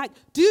me? Like,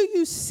 do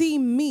you see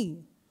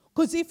me?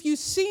 Because if you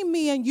see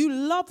me and you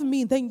love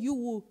me, then you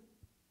will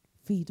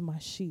feed my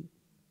sheep.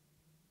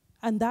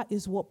 And that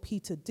is what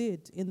Peter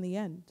did in the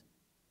end.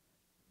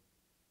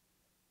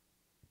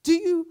 Do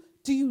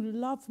you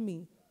love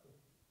me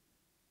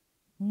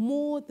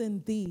more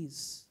than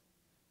these?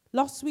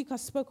 Last week I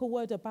spoke a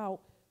word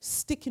about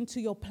sticking to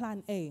your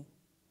plan A.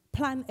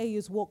 Plan A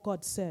is what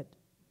God said.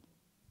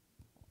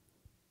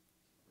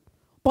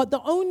 But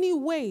the only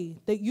way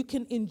that you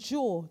can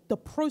endure the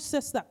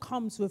process that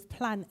comes with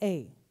plan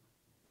A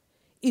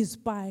is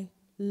by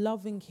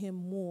loving him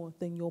more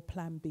than your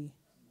plan B.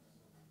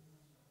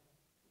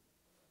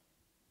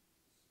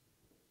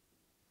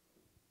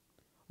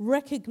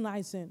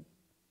 Recognizing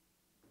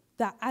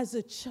that as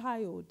a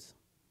child,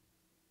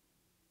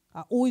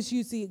 I always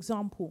use the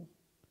example,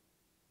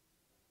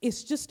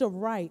 it's just a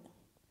right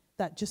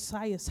that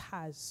Josiah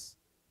has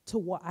to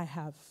what I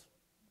have.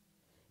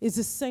 It's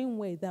the same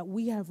way that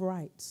we have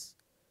rights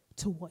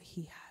to what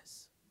he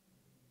has.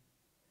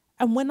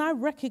 And when I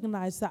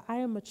recognize that I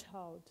am a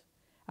child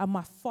and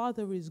my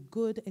Father is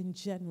good and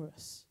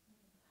generous,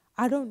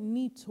 I don't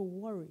need to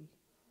worry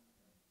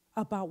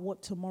about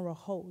what tomorrow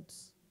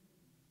holds.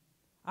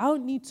 I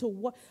don't need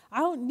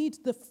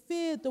the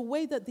fear, the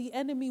way that the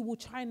enemy will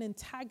try and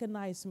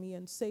antagonize me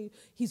and say,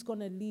 he's going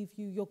to leave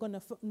you, you're going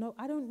to... No,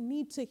 I don't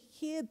need to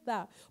hear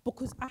that,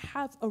 because I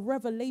have a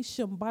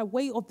revelation by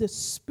way of the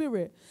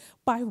Spirit,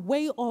 by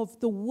way of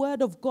the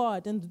Word of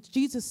God. And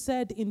Jesus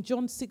said in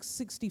John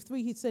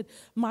 6:63, he said,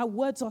 my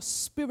words are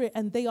spirit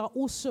and they are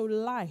also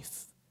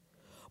life.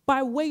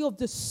 By way of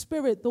the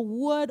Spirit, the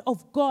Word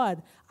of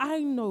God, I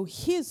know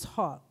his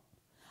heart.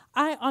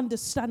 I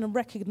understand and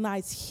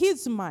recognize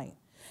his mind.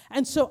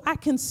 And so I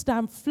can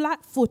stand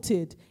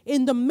flat-footed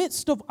in the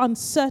midst of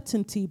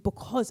uncertainty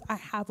because I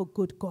have a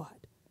good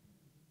God.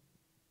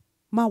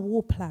 My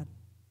war plan.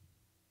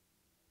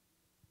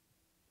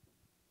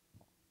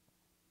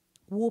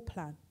 War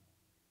plan.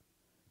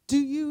 Do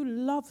you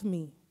love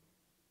me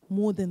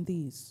more than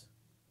these?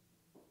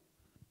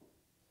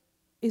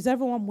 Is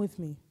everyone with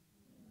me?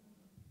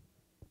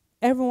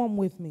 Everyone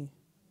with me?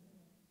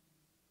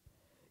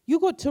 You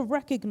got to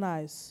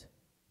recognize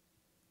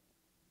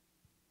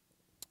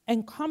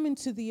and come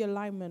into the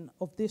alignment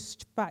of this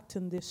fact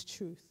and this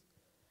truth,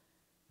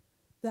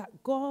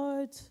 that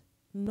God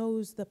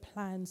knows the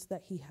plans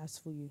that he has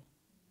for you,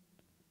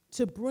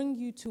 to bring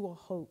you to a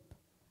hope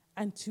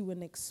and to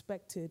an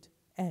expected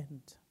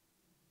end.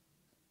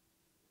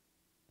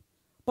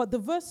 But the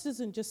verse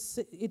doesn't just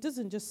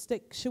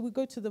stick. Should we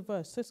go to the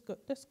verse?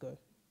 Let's go.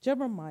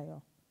 Jeremiah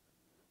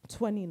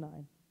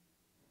 29.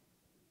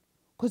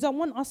 Because I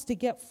want us to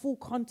get full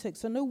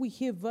context. I know we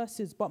hear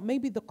verses, but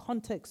maybe the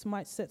context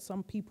might set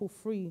some people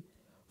free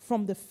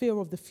from the fear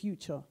of the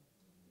future.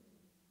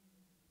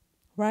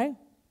 Right?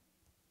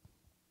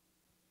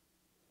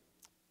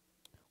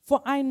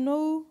 For I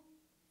know,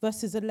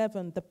 verses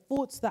 11, the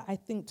thoughts that I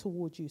think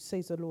toward you,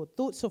 says the Lord.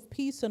 Thoughts of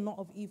peace and not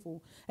of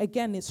evil.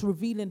 Again, it's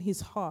revealing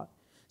his heart.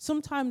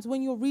 Sometimes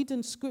when you're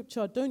reading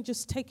scripture, don't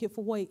just take it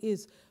for what it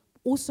is.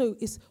 Also,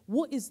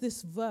 what is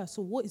this verse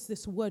or what is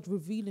this word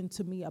revealing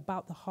to me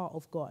about the heart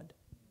of God?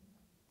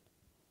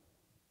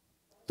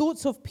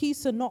 Thoughts of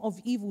peace and not of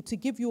evil, to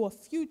give you a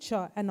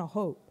future and a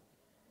hope.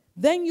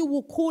 Then you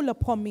will call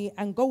upon me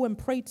and go and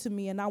pray to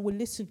me, and I will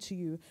listen to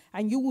you.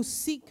 And you will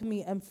seek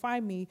me and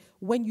find me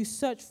when you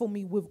search for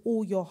me with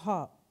all your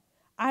heart.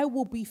 I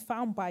will be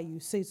found by you,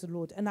 says the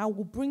Lord, and I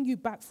will bring you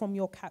back from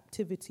your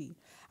captivity.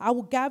 I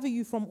will gather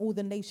you from all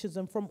the nations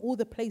and from all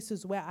the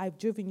places where I've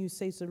driven you,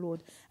 says the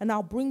Lord, and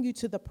I'll bring you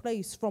to the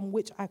place from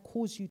which I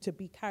caused you to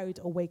be carried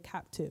away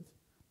captive.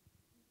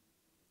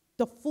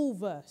 The full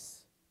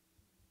verse.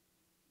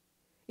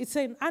 It's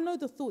saying, I know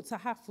the thoughts I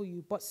have for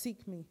you, but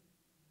seek me.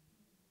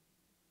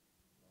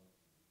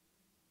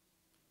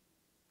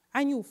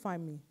 And you'll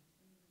find me.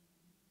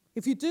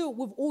 If you do it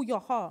with all your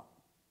heart,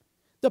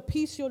 the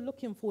peace you're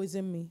looking for is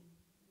in me.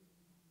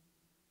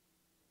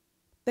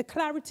 The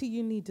clarity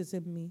you need is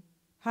in me.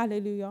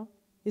 Hallelujah.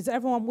 Is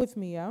everyone with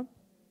me, yeah?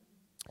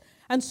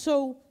 And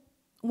so,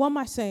 what am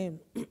I saying?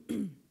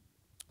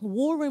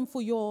 Warring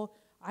for your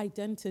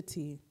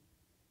identity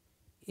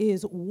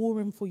is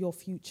warring for your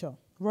future.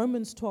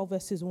 Romans 12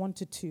 verses 1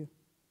 to 2.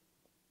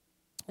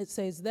 It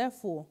says,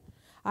 therefore,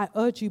 I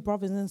urge you,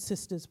 brothers and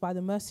sisters, by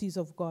the mercies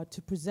of God,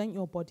 to present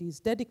your bodies,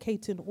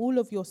 dedicating all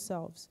of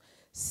yourselves,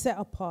 set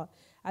apart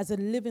as a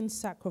living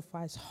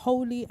sacrifice,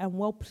 holy and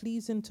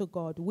well-pleasing to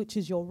God, which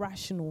is your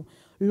rational,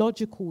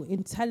 logical,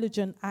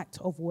 intelligent act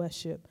of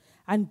worship.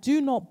 And do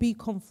not be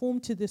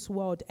conformed to this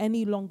world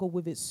any longer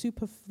with its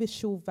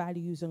superficial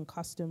values and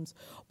customs,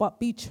 but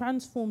be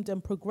transformed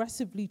and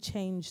progressively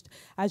changed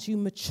as you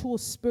mature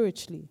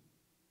spiritually.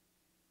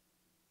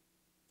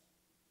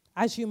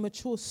 As you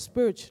mature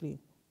spiritually.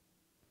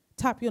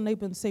 Tap your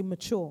neighbor and say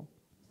mature.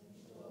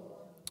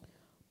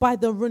 By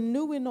the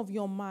renewing of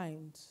your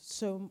mind.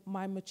 So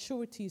my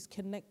maturity is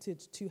connected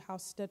to how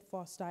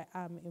steadfast I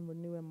am in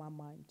renewing my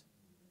mind.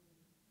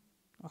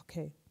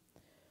 Okay.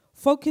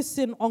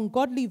 Focusing on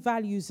godly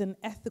values and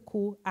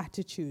ethical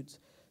attitudes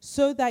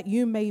so that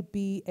you may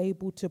be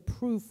able to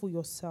prove for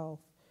yourself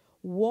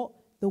what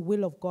the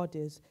will of God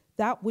is,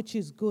 that which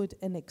is good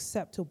and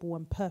acceptable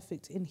and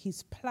perfect in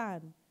his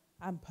plan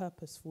and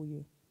purpose for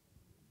you.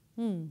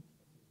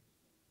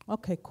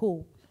 Okay,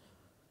 cool.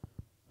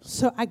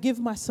 So I give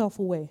myself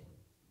away.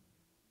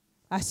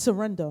 I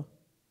surrender,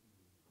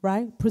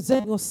 right?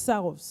 Present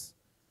yourselves,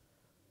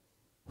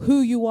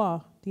 who you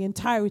are, the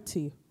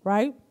entirety,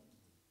 right?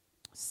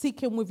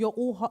 Seek him with your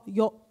all heart,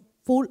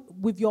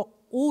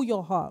 all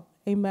your heart.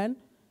 Amen.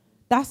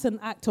 That's an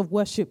act of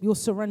worship, your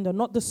surrender,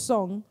 not the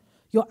song,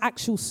 your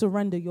actual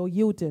surrender, your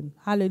yielding.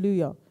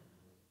 Hallelujah.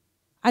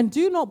 And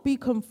do not be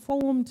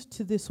conformed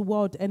to this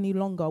world any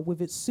longer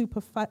with its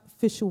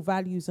superficial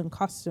values and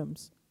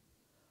customs,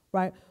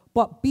 right?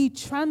 But be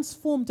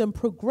transformed and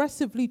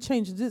progressively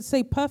changed. Does it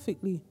say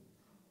perfectly?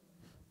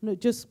 No,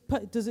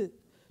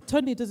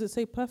 Tony, does it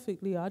say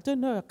perfectly? I don't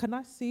know. Can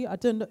I see? I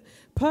don't know.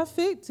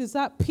 Perfect? Is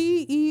that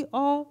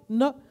P-E-R?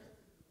 No.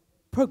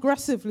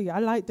 Progressively. I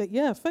like that.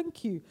 Yeah,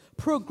 thank you.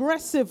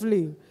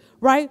 Progressively,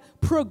 right?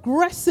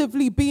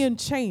 Progressively being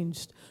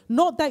changed.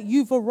 Not that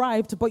you've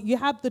arrived, but you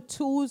have the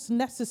tools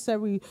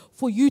necessary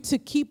for you to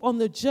keep on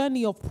the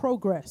journey of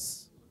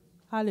progress.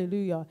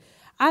 Hallelujah.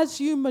 As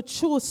you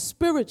mature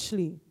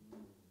spiritually,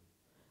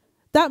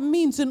 that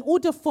means in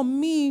order for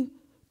me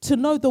to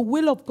know the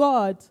will of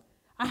God,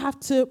 I have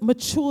to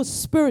mature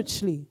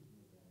spiritually.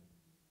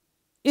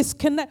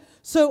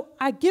 So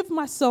I give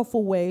myself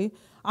away.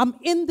 I'm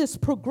in this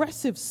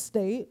progressive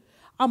state.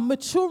 I'm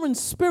maturing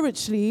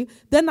spiritually.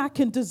 Then I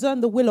can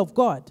discern the will of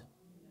God.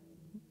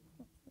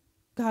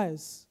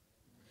 Guys,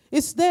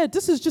 it's there.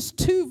 This is just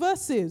 2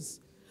 verses.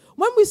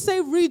 When we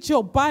say read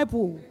your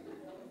Bible,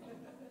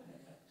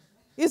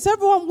 is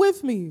everyone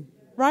with me?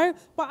 Right?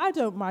 But I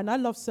don't mind. I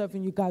love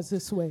serving you guys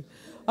this way.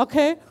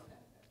 Okay?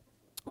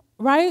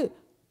 Right?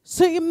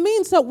 So it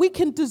means that we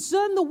can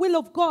discern the will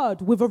of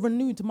God with a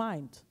renewed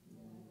mind,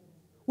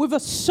 with a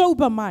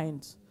sober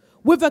mind,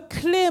 with a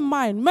clear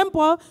mind.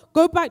 Remember,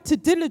 go back to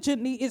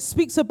diligently. It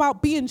speaks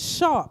about being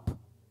sharp.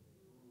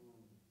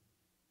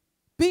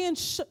 Being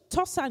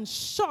toss and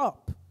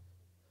sharp.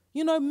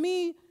 You know,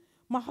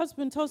 my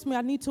husband tells me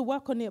I need to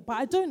work on it, but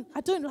I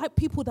don't like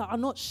people that are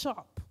not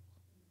sharp.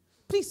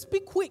 Please be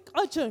quick,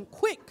 urgent,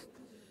 quick.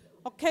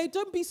 Okay,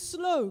 don't be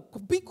slow,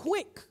 be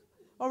quick.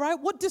 All right,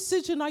 what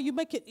decision are you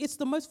making? It's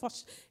the most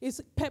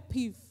it's pet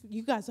peeve.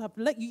 You guys have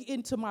let you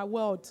into my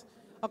world.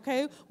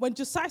 Okay, when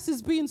Josiah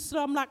is being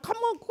slow, I'm like, come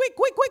on, quick.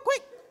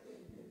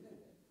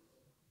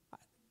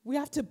 We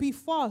have to be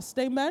fast,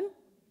 amen?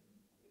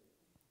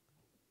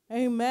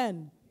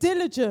 Amen.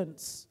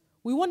 Diligence.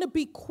 We want to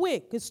be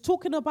quick. It's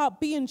talking about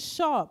being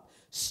sharp.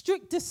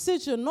 Strict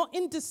decision, not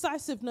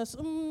indecisiveness.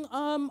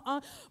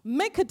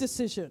 Make a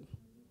decision.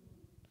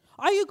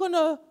 Are you going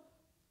to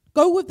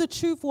go with the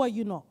truth or are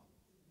you not?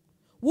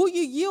 Will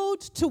you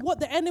yield to what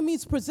the enemy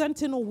is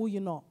presenting or will you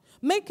not?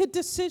 Make a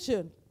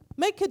decision.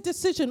 Make a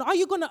decision. Are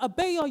you going to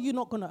obey or are you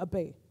not going to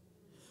obey?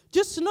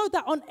 Just know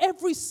that on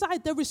every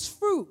side there is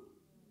fruit.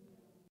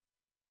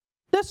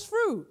 There's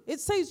fruit. It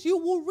says you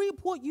will reap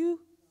what you...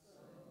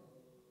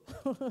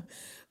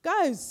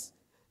 Guys,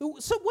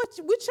 so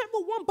whichever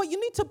one, but you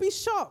need to be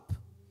sharp.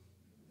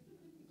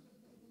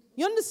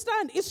 You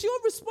understand? It's your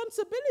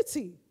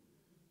responsibility.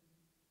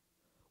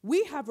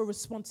 We have a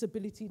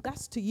responsibility.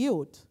 That's to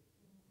yield.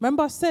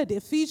 Remember I said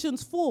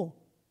Ephesians 4,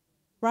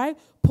 right?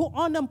 Put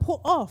on and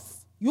put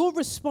off. Your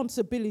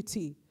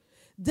responsibility.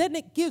 Then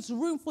it gives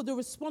room for the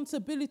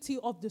responsibility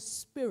of the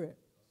Spirit.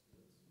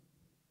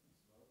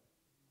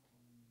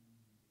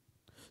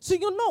 So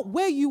you're not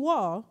where you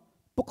are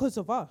because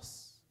of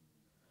us.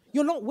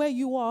 You're not where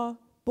you are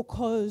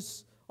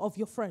because of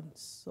your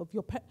friends, of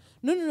your pet.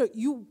 No.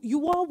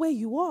 You are where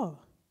you are.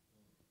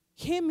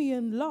 Hear me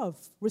in love,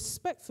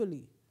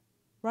 respectfully.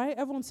 Right?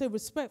 Everyone say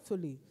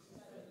respectfully.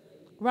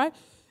 Right?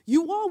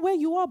 You are where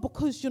you are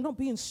because you're not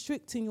being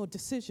strict in your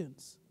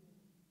decisions.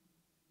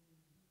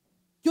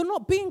 You're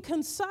not being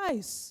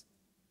concise.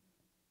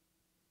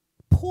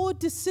 Poor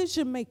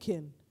decision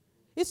making.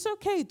 It's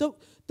okay.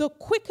 The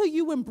quicker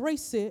you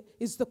embrace it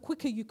is the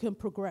quicker you can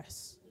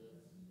progress.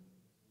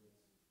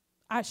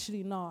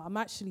 Actually, no, I'm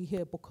actually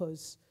here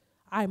because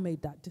I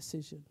made that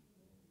decision.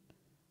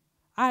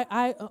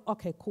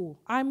 Okay, cool.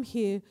 I'm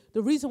here.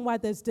 The reason why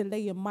there's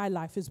delay in my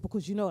life is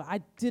because, I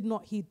did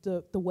not heed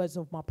the words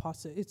of my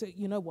pastor.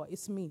 You know what?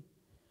 It's me.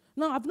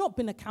 No, I've not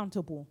been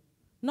accountable.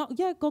 No,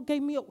 yeah, God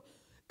gave me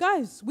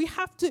Guys, we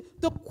have to,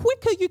 the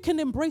quicker you can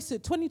embrace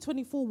it,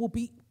 2024 will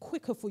be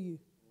quicker for you.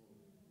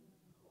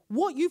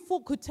 What you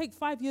thought could take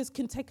 5 years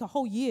can take a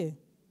whole year.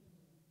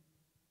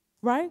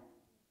 Right?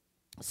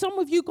 Some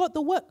of you got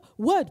the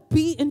word,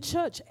 be in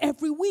church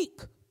every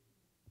week.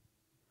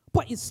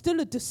 But it's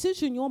still a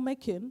decision you're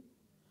making.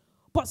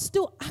 But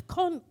still, I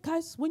can't,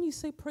 guys, when you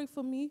say pray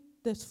for me,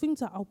 there's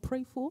things that I'll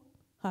pray for.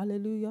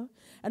 Hallelujah.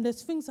 And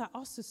there's things I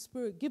ask the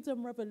Spirit, give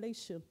them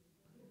revelation,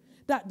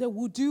 that they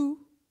will do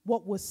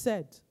what was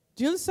said.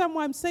 Do you understand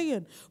what I'm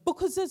saying?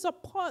 Because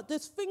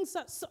there's things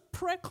that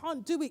prayer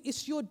can't do it.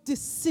 It's your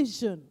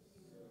decision.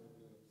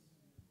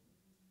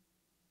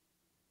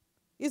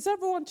 Is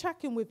everyone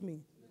tracking with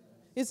me?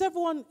 Is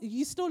everyone,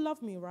 you still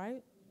love me,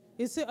 right?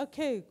 Is it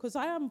okay? Because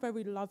I am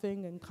very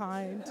loving and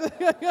kind.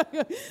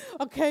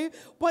 Okay?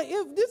 But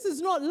if this is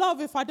not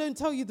love if I don't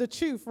tell you the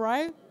truth,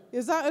 right?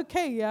 Is that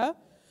okay, yeah?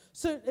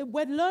 So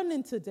we're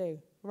learning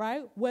today,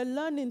 right? We're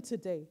learning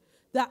today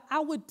that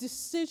our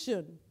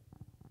decision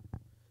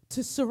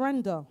to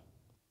surrender,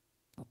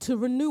 to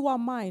renew our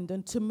mind,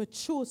 and to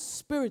mature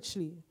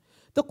spiritually.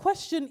 The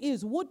question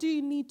is, what do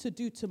you need to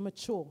do to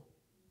mature?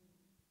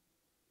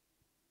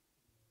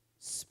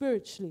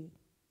 Spiritually.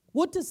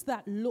 What does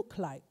that look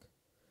like?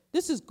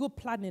 This is good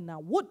planning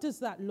now. What does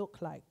that look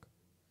like?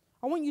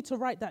 I want you to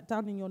write that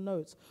down in your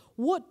notes.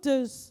 What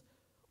does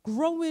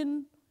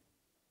growing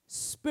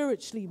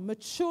spiritually,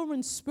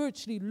 maturing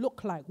spiritually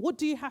look like? What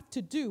do you have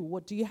to do?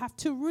 What do you have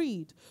to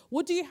read?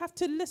 What do you have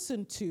to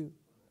listen to?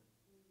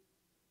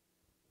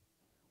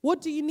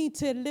 What do you need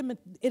to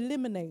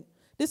eliminate?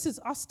 This is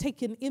us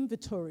taking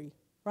inventory,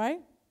 right?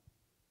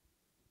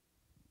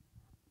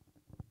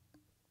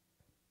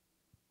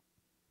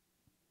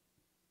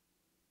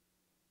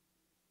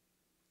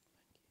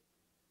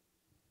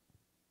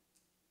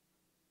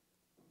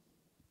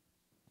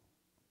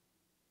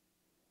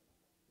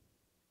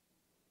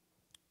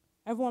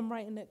 Everyone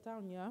writing it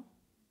down, yeah?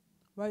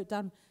 Write it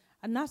down.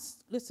 And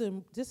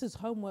listen, this is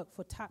homework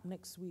for TAP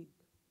next week.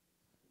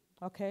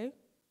 Okay?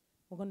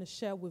 We're going to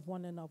share with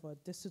one another.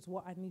 This is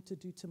what I need to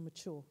do to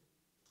mature.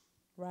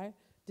 Right?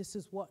 This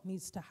is what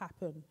needs to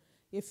happen.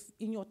 If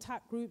in your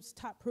TAP groups,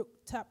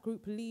 TAP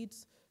group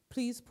leads,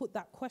 please put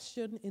that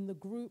question in the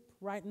group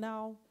right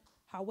now,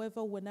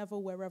 however, whenever,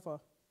 wherever.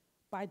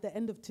 By the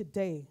end of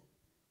today,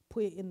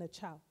 put it in the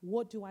chat.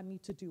 What do I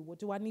need to do? What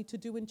do I need to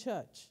do in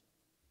church?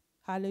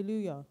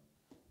 Hallelujah.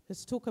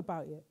 Let's talk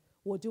about it.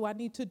 What do I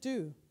need to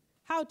do?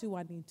 How do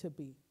I need to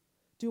be?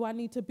 Do I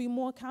need to be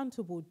more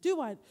accountable?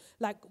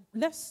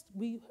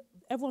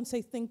 Everyone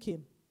say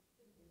thinking.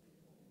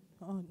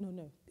 Oh,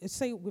 no.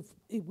 Say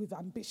it with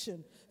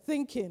ambition.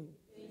 Thinking.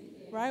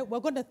 Right?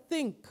 We're going to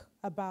think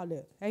about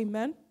it.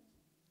 Amen?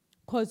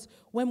 Because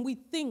when we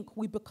think,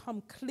 we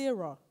become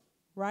clearer.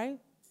 Right?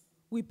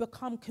 We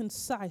become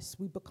concise.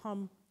 We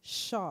become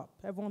sharp.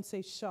 Everyone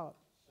say sharp.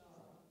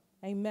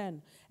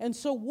 Amen. And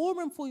so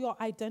warring for your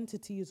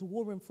identity is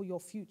warring for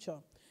your future.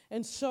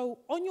 And so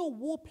on your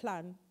war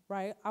plan,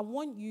 right, I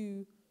want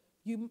you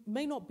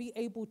may not be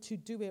able to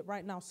do it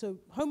right now. So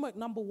homework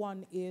number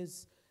 1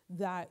 is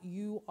that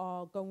you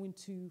are going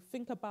to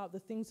think about the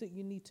things that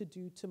you need to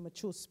do to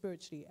mature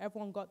spiritually.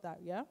 Everyone got that,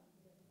 yeah?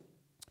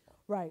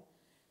 Right.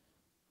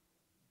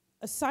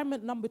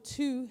 Assignment number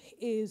 2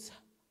 is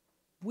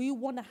we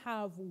want to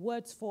have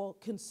words for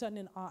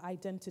concerning our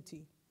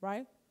identity,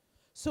 right?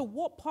 So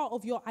what part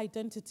of your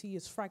identity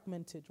is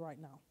fragmented right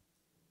now?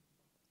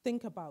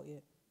 Think about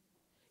it.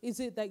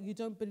 Is it that you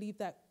don't believe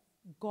that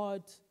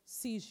God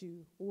sees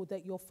you, or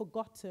that you're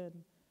forgotten,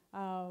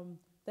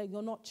 that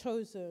you're not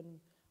chosen,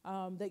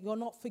 that you're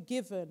not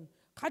forgiven?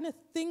 Kind of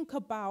think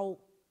about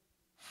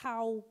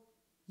how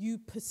you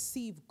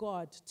perceive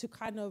God to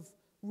kind of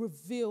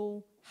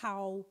reveal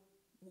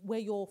where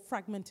you're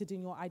fragmented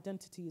in your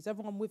identity. Is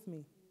everyone with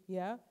me?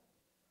 Yeah?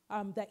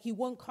 That he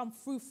won't come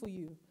through for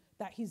you,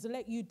 that he's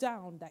let you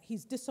down, that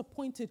he's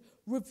disappointed.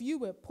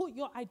 Review it. Put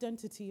your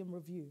identity in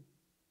review,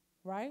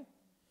 right?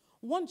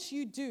 Once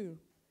you do,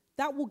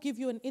 that will give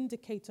you an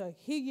indicator.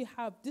 Here you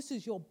have, this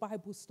is your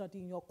Bible study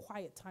and your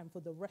quiet time for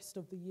the rest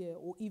of the year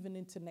or even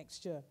into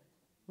next year,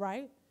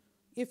 right?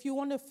 If you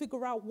want to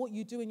figure out what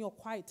you do in your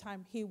quiet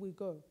time, here we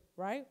go,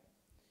 right?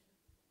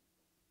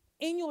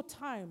 In your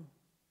time,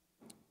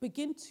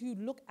 begin to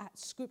look at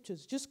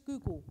scriptures. Just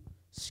Google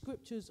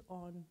scriptures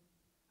on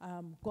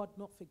God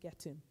not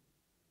forgetting.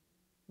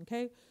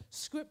 Okay?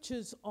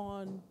 Scriptures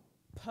on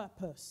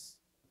purpose.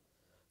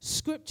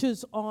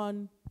 Scriptures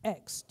on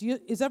X.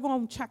 Is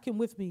everyone tracking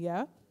with me,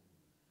 yeah?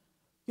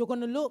 You're going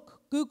to look.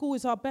 Google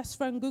is our best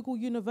friend. Google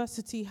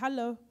University.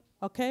 Hello.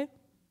 Okay?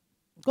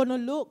 Going to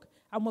look,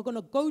 and we're going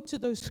to go to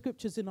those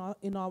scriptures in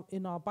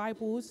our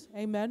Bibles.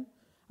 Amen.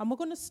 And we're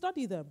going to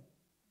study them.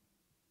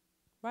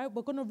 Right?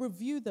 We're going to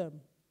review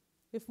them.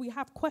 If we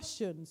have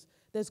questions,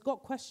 there's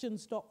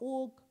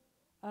gotquestions.org.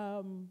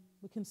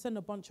 We can send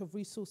a bunch of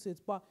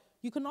resources, but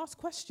you can ask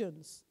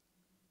questions.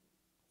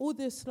 All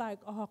this like,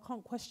 oh, I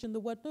can't question the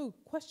word. No,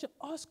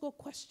 ask God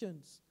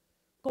questions.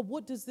 God,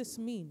 what does this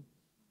mean?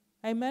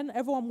 Amen?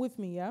 Everyone with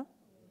me, yeah?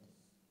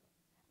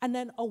 And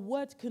then a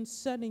word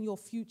concerning your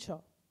future.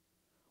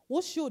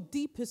 What's your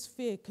deepest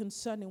fear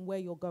concerning where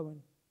you're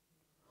going?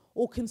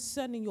 Or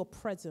concerning your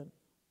present?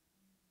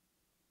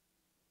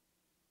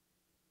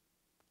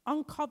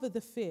 Uncover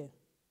the fear.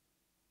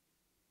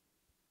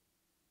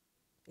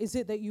 Is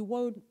it that you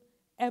won't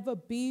ever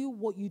be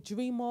what you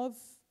dream of?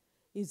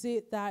 Is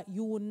it that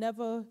you will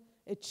never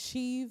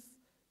achieve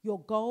your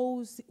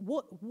goals?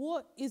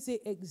 What is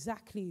it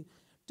exactly?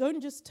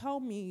 Don't just tell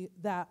me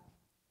that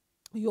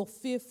you're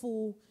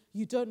fearful,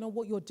 you don't know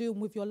what you're doing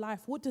with your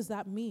life. What does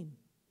that mean?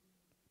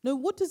 No,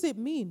 what does it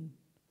mean?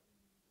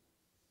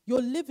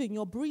 You're living,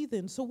 you're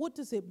breathing, so what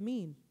does it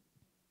mean?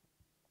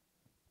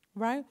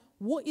 Right?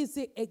 What is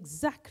it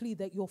exactly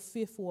that you're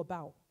fearful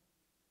about?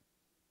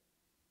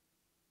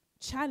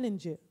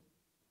 Challenge it.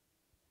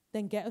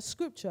 Then get a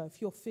scripture.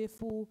 If you're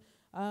fearful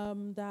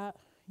that,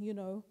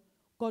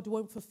 God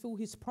won't fulfill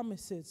his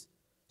promises,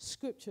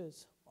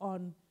 scriptures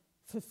on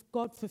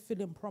God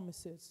fulfilling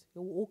promises. It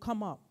will all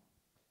come up.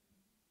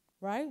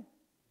 Right?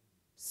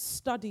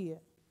 Study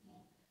it.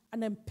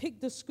 And then pick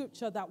the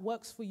scripture that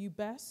works for you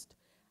best,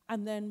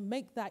 and then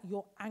make that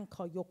your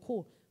anchor, your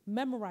core.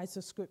 Memorize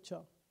the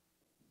scripture.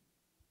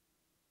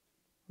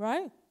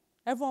 Right?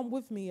 Everyone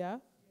with me, yeah?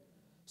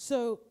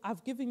 So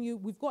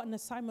we've got an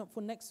assignment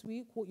for next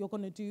week, what you're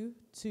going to do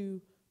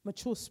to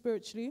mature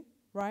spiritually,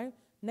 right?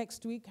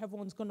 Next week,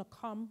 everyone's going to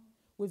come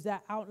with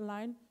their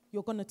outline.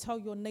 You're going to tell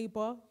your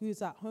neighbor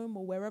who's at home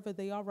or wherever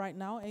they are right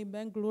now,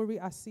 amen, glory,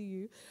 I see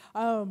you.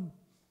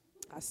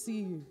 I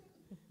see you.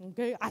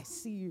 Okay, I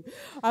see you.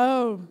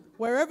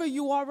 Wherever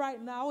you are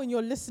right now and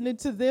you're listening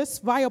to this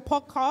via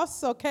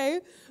podcasts, okay,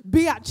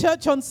 be at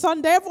church on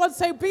Sunday. Everyone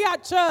say, be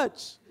at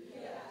church.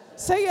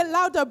 Say it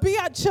louder, be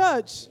at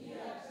church.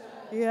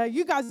 Yeah,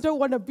 you guys don't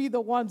want to be the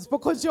ones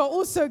because you're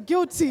also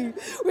guilty.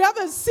 We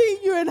haven't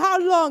seen you in how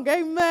long?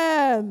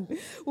 Amen.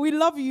 We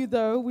love you,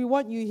 though. We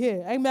want you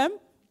here. Amen.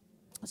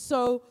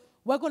 So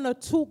we're going to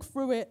talk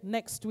through it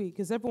next week.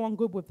 Is everyone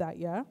good with that,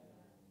 yeah?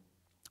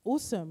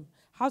 Awesome.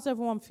 How's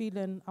everyone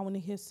feeling? I want to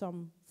hear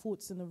some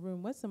thoughts in the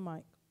room. Where's the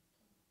mic?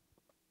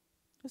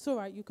 It's all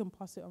right. You can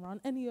pass it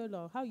around.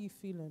 Eniola, how are you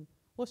feeling?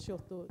 What's your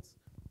thoughts?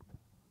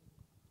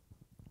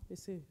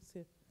 It's here.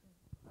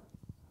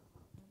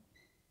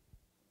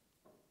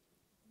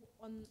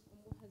 On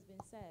what has been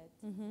said,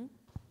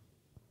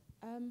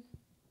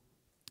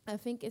 I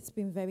think it's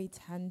been very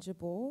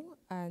tangible,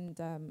 and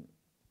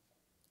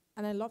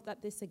I love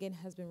that this again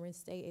has been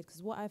restated,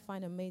 because what I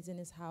find amazing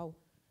is how,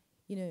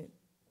 the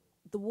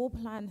war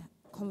plan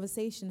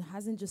conversation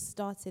hasn't just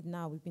started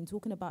now. We've been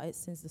talking about it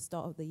since the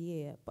start of the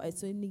year, but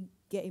it's only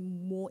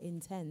getting more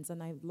intense,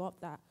 and I love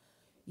that,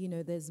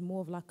 there's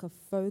more of like a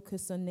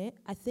focus on it.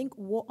 I think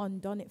what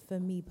undone it for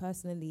me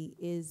personally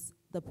is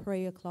the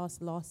prayer class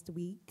last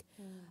week,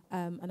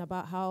 and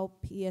about how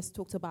PS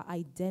talked about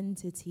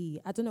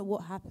identity. I don't know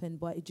what happened,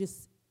 but it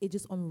just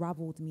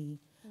unraveled me.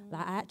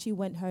 Like, I actually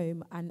went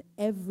home, and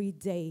every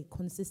day,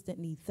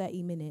 consistently,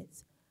 30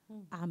 minutes,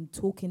 I'm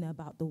talking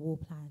about the war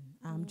plan.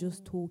 I'm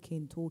just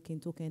talking,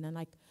 and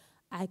like,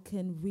 I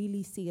can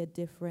really see a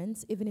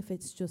difference, even if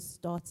it's just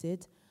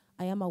started.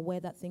 I am aware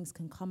that things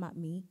can come at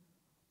me.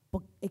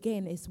 But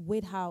again, it's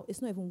weird how,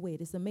 it's not even weird,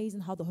 it's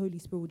amazing how the Holy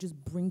Spirit will just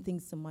bring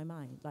things to my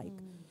mind. Like,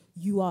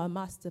 you are a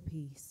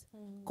masterpiece.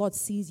 God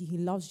sees you, he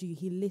loves you,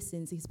 he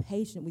listens, he's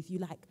patient with you.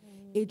 Like,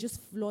 it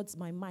just floods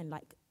my mind.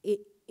 Like,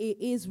 it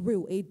is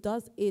real.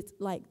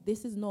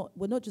 This is not,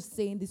 we're not just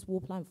saying this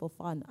war plan for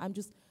fun. I'm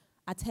just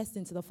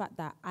attesting to the fact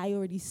that I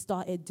already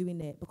started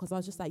doing it, because I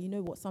was just like, you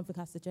know what, something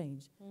has to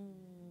change.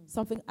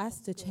 Something has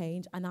to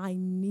change, and I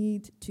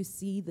need to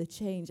see the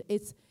change.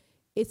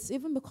 It's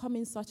even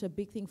becoming such a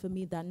big thing for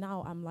me that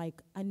now I'm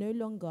like, I no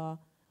longer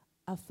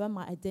affirm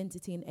my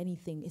identity in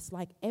anything. It's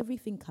like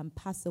everything can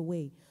pass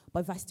away, but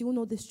if I still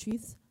know this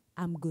truth,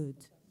 I'm good.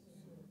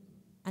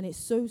 And it's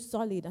so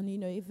solid. And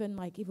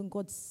even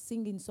God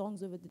singing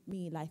songs over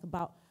me, like,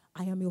 about,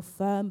 I am your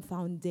firm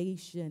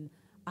foundation,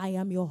 I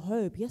am your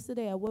hope.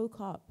 Yesterday I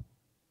woke up,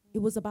 it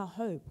was about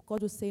hope.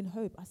 God was saying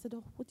hope. I said,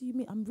 oh, what do you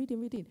mean? I'm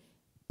reading.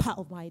 Part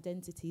of my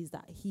identity is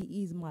that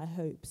he is my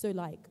hope. So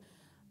like,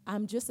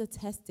 I'm just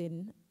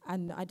attesting,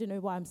 and I don't know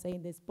why I'm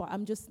saying this, but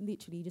I'm just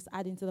literally just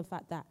adding to the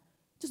fact that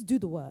just do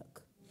the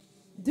work.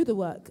 Do the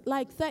work.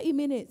 Like 30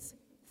 minutes,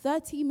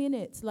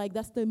 like,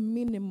 that's the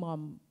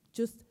minimum.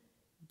 Just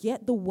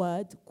get the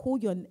word,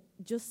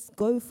 just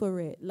go for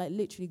it. Like,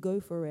 literally go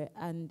for it.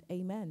 And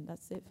amen.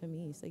 That's it for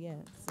me. So yeah,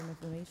 some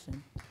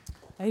information.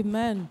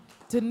 Amen.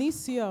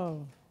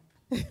 Denisio.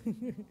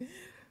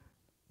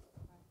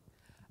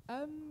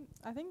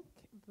 I think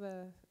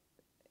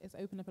it's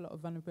opened up a lot of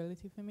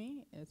vulnerability for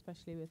me,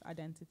 especially with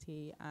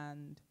identity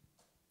and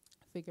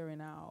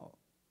figuring out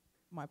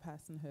my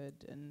personhood,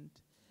 and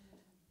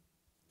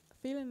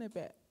feeling a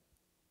bit,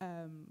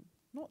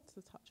 not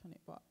to touch on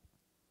it, but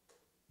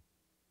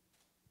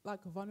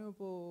like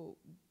vulnerable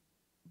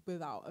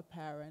without a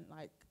parent,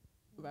 like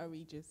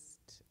very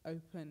just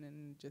open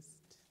and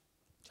just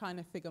trying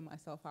to figure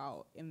myself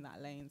out in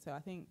that lane. So I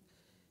think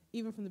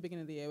even from the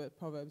beginning of the year with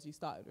Proverbs, you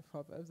started with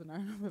Proverbs, and I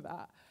remember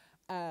that.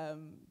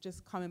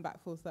 Just coming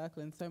back full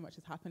circle, and so much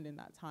has happened in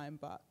that time,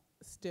 but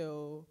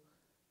still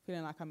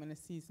feeling like I'm in a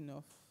season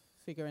of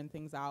figuring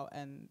things out,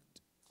 and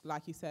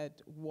like you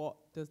said, what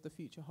does the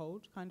future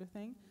hold kind of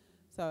thing.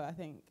 So I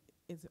think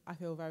I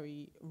feel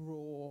very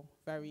raw,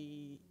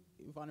 very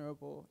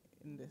vulnerable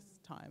in this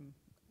time,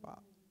 but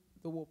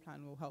the war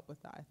plan will help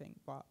with that, I think,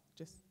 but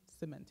just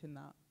cementing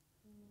that.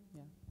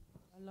 Yeah.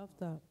 I love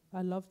that.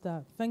 I love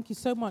that. Thank you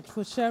so much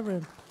for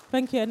sharing.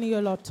 Thank you,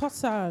 Eniola.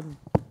 Tosan.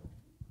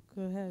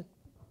 Go ahead.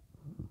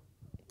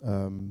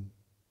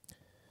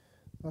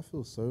 I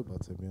feel sober,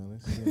 to be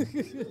honest.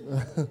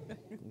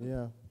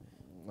 Yeah.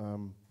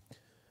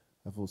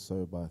 I feel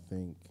sober. I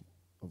think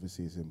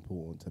obviously it's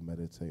important to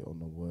meditate on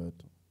the word.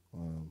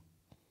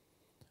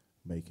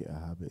 Make it a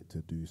habit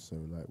to do so,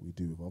 like we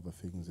do with other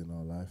things in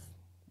our life.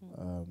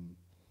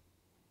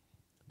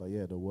 But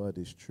yeah, the word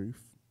is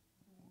truth.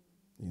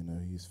 You know,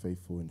 he's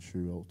faithful and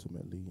true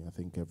ultimately. I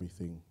think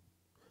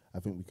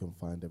we can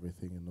find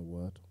everything in the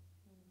word.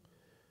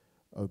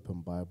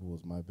 Open Bible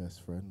is my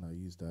best friend. I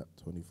use that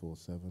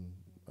 24/7.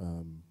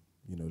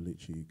 You know,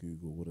 literally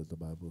Google, what does the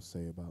Bible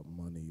say about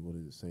money? What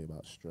does it say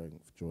about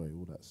strength, joy,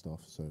 all that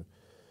stuff. So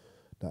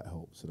that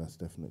helps. So that's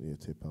definitely a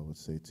tip I would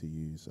say to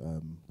use.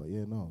 But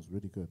yeah, no, it's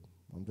really good.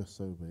 I'm just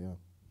sober, yeah.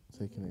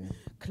 Taking it in.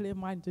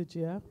 Clear-minded,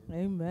 yeah.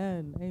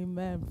 Amen.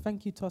 Amen.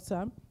 Thank you,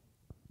 Tosan.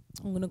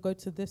 I'm going to go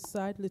to this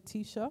side,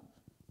 Letitia.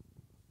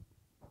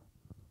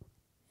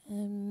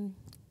 I'm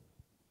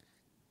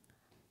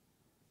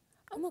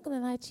not going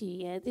to lie to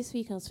you, yeah. This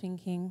week I was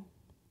thinking,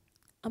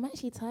 I'm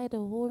actually tired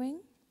of warring.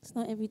 It's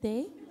not every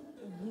day.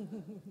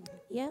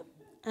 Yeah.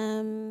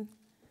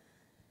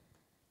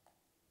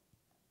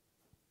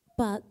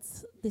 But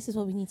this is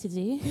what we need to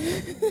do.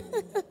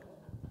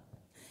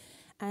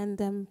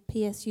 And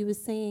P.S., you were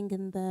saying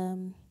in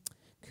the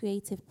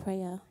creative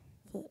prayer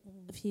for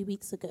a few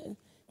weeks ago,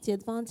 the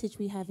advantage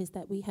we have is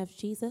that we have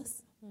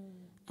Jesus.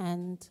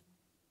 And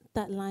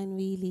that line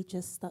really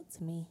just stuck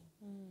to me.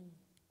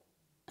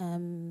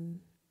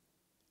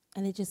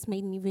 And it just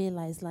made me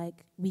realize,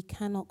 like, we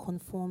cannot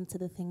conform to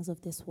the things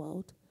of this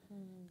world.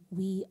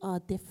 We are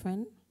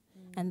different.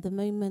 And the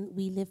moment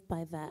we live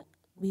by that,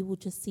 we will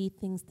just see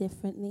things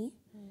differently.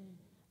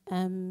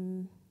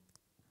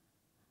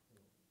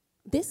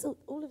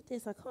 All of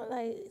this, I can't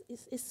lie,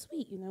 it's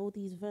sweet, you know, all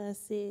these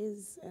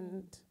verses,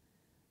 and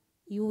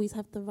you always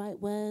have the right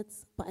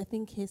words, but I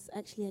think it's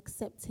actually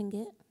accepting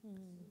it.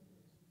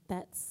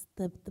 That's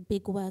the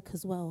big work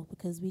as well,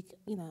 because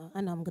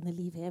I know I'm going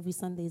to leave here. Every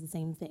Sunday is the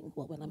same thing,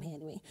 well, when I'm here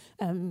anyway.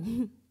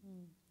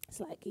 It's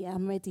like, yeah,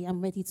 I'm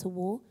ready to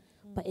war,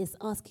 but it's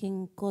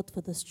asking God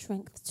for the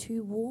strength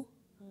to war,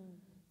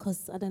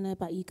 because I don't know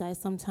about you guys,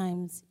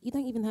 sometimes you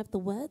don't even have the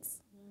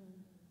words.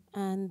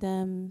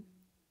 And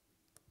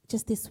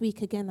just this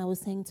week, again, I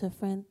was saying to a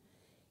friend,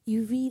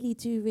 you really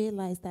do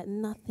realize that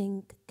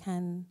nothing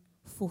can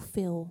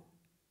fulfill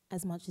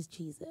as much as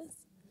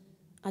Jesus.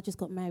 I just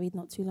got married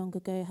not too long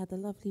ago, had a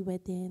lovely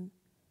wedding.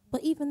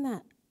 But even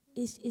that,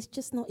 it's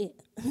just not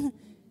it.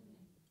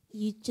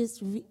 You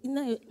just,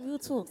 real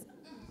talk.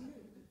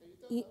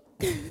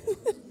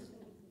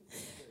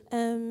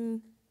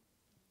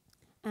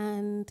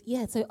 And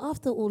yeah, so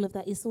after all of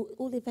that, it's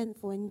all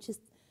eventful and just,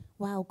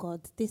 wow,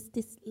 God,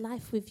 this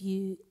life with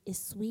you is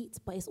sweet,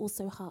 but it's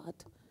also hard.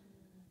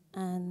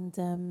 And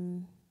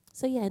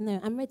so yeah, no,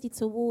 I'm ready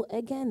to war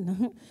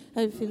again,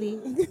 hopefully.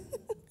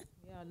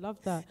 I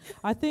love that.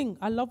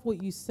 I love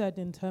what you said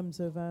in terms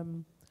of,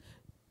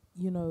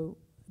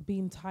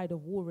 being tired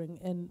of warring.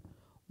 And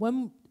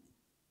when,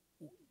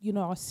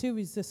 our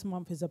series this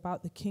month is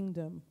about the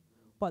kingdom,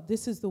 but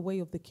this is the way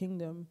of the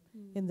kingdom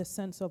in the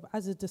sense of,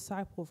 as a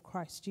disciple of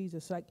Christ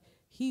Jesus, like,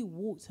 he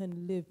walked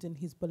and lived in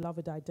his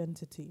beloved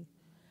identity.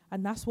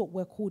 And that's what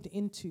we're called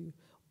into.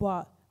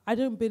 But I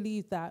don't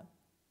believe that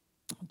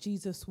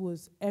Jesus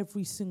was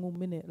every single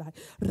minute like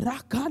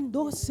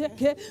Rakando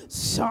Seke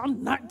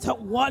Psalm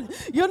 91.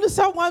 You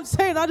understand what I'm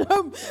saying? I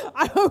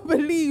don't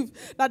believe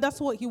that that's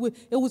what he would.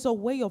 It was a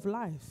way of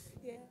life.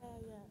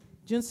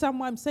 Do you understand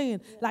what I'm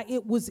saying? Yeah. Like,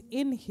 it was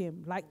in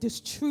him. Like, this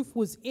truth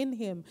was in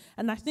him.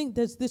 And I think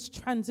there's this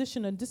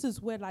transition, and this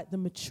is where, like, the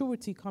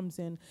maturity comes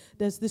in.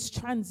 There's this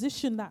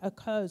transition that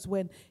occurs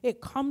when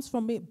it comes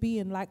from it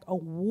being like a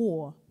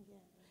war,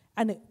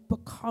 and it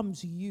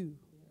becomes you.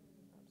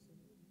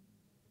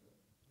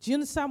 Do you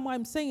understand what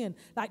I'm saying?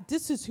 Like,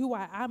 this is who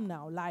I am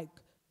now. Like,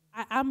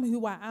 I am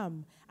who I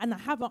am. And I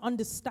have an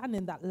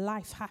understanding that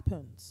life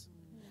happens.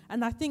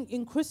 And I think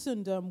in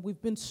Christendom,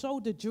 we've been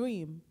sold a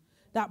dream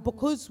that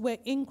because we're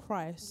in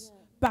Christ,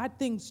 bad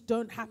things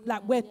don't happen.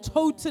 Like, we're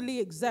totally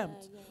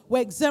exempt.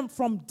 We're exempt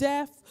from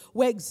death.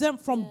 We're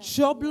exempt from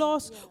job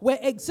loss. We're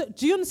exempt.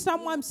 Do you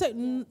understand what I'm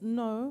saying?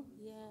 No.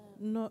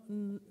 No.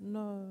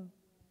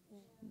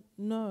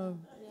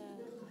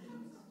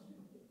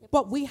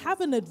 But we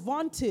have an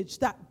advantage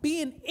that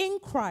being in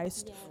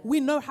Christ, we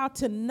know how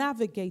to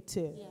navigate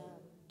it.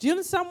 Do you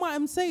understand what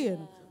I'm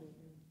saying?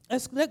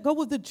 Let's let go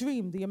of the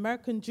dream, the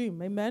American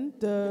dream, amen?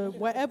 The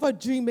whatever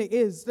dream it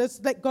is, let's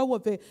let go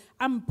of it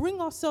and bring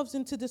ourselves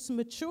into this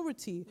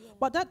maturity.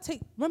 But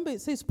remember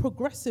it says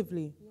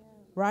progressively,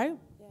 right?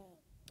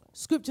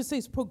 Scripture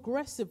says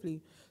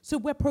progressively. So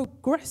we're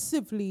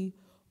progressively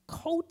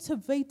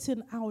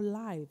cultivating our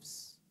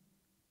lives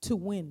to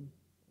win.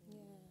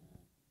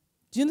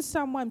 Do you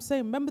understand what I'm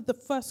saying? Remember the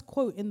first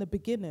quote in the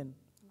beginning,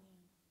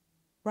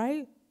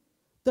 right?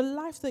 The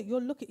life that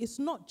you're looking, it's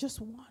not just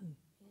one.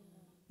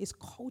 It's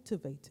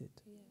cultivated.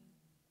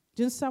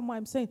 Do you understand what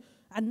I'm saying?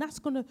 And that's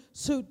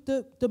so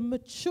the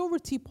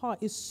maturity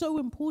part is so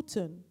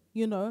important,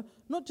 you know,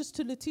 not just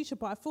to Letitia,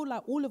 but I feel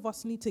like all of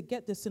us need to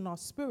get this in our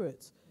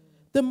spirits.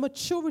 The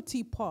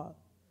maturity part.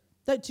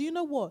 That, do you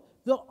know what?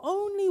 The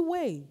only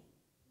way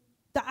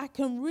that I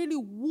can really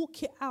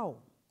walk it out,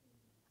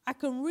 I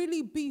can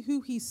really be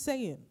who he's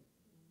saying,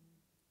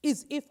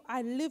 is if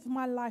I live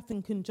my life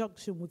in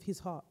conjunction with his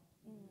heart.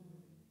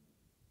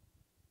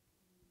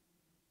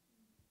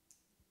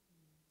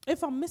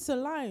 If I'm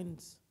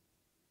misaligned,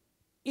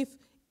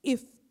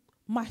 if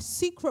my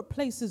secret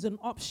place is an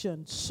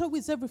option, so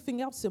is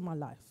everything else in my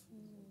life.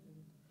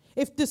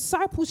 If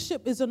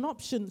discipleship is an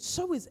option,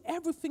 so is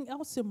everything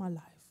else in my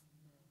life.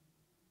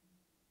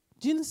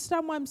 Do you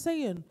understand what I'm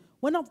saying?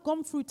 When I've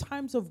gone through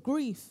times of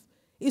grief,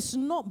 it's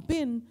not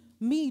been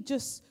me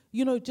just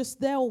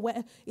there or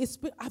where.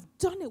 I've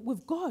done it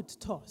with God,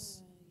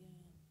 Toss.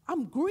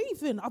 I'm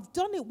grieving. I've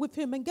done it with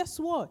him. And guess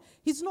what?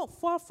 He's not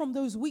far from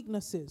those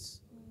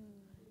weaknesses.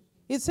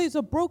 It says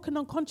a broken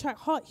and contrite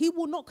heart. He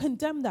will not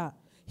condemn that.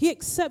 He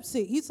accepts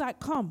it. He's like,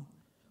 come,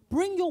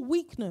 bring your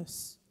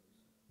weakness.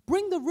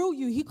 Bring the real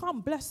you. He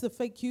can't bless the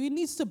fake you. He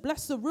needs to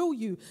bless the real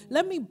you.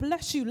 Let me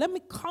bless you. Let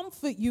me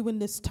comfort you in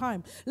this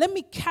time. Let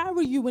me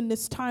carry you in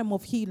this time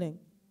of healing.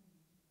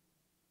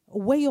 A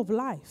way of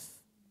life.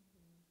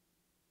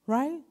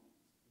 Right?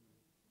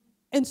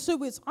 And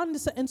so it's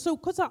understand. And so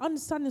because I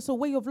understand it's a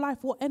way of life,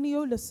 what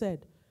Eniola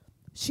said,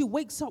 she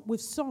wakes up with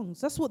songs.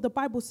 That's what the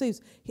Bible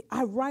says.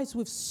 I rise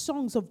with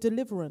songs of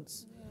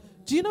deliverance.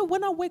 Do you know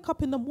when I wake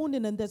up in the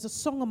morning and there's a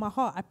song on my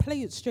heart, I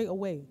play it straight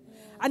away.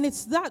 And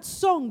it's that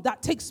song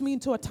that takes me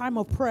into a time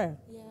of prayer.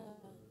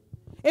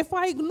 If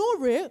I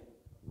ignore it,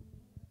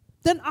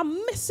 then I'm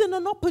missing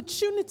an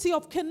opportunity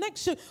of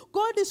connection.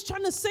 God is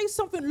trying to say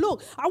something.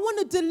 Look, I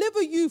want to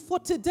deliver you for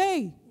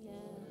today.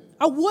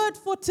 A word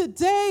for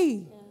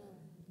today.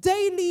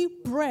 Daily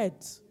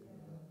bread.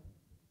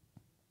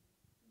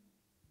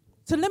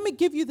 So let me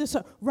give you this,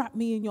 wrap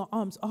me in your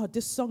arms. Oh,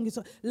 this song is,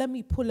 let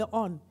me pull it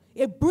on.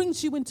 It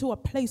brings you into a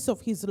place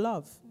of his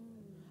love.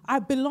 I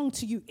belong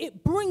to you.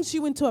 It brings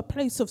you into a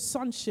place of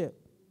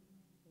sonship.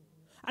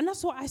 And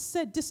that's what I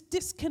said, this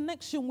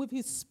disconnection with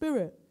his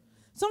spirit.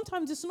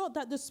 Sometimes it's not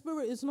that the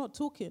spirit is not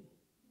talking,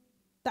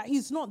 that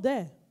he's not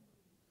there.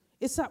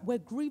 It's that we're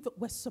grieving,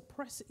 we're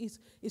suppressing.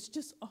 It's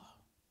just,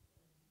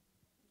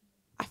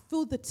 I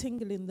feel the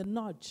tingling, the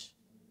nudge.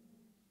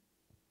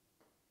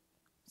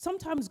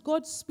 Sometimes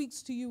God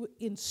speaks to you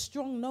in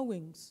strong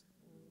knowings.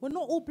 We're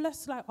not all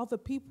blessed like other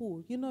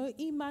people. You know,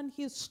 Iman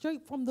hears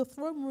straight from the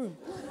throne room.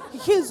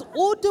 His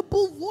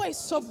audible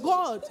voice of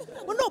God.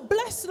 We're not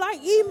blessed like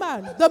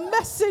Iman, the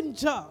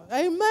messenger.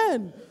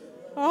 Amen.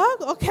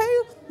 Okay?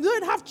 You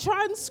don't have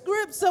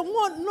transcripts and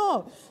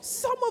whatnot.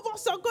 Some of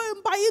us are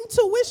going by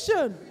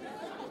intuition.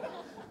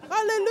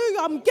 Hallelujah.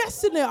 I'm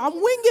guessing it. I'm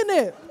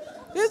winging it.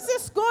 Is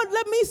this God?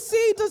 Let me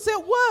see. Does it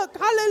work?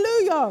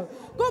 Hallelujah.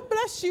 God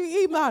bless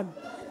you, Iman.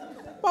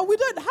 But we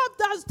don't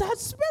have that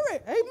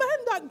spirit. Amen.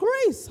 That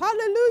grace.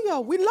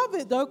 Hallelujah. We love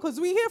it though because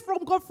we hear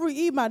from God through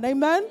Iman.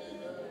 Amen.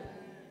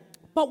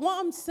 But what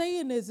I'm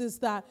saying is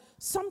that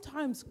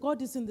sometimes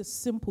God is in the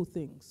simple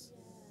things.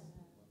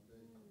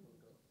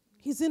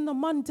 He's in the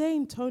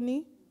mundane,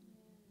 Tony.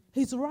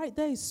 He's right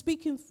there. He's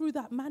speaking through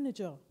that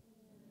manager.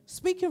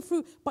 Speaking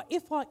through. But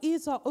if our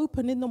ears are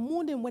open in the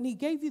morning when he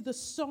gave you the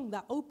song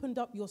that opened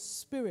up your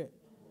spirit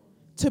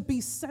to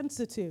be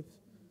sensitive,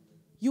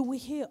 you will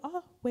hear,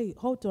 wait,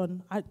 hold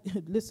on.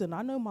 Listen,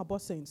 I know my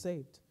boss ain't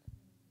saved.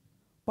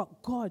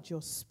 But God, you're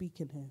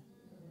speaking here.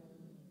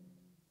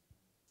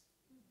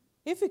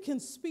 If it can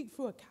speak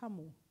through a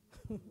camel.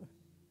 Do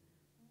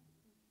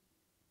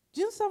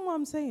you understand what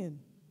I'm saying?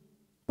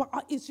 But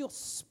it's your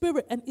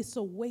spirit and it's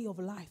a way of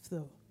life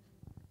though.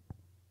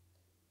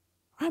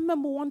 I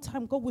remember one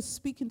time God was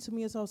speaking to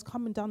me as I was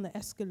coming down the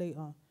escalator.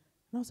 And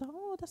I was like,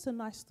 that's a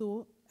nice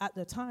thought at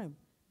the time.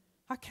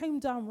 I came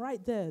down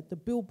right there, the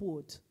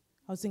billboard.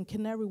 I was in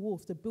Canary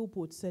Wharf. The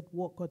billboard said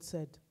what God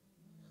said.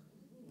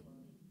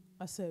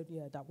 I said,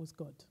 yeah, that was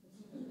God.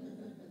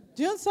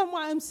 Do you understand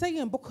what I'm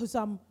saying? Because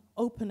I'm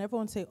open.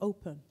 Everyone say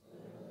open.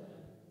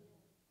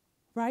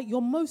 Right?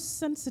 You're most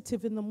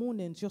sensitive in the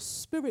mornings. Your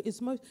spirit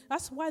is most...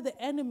 That's why the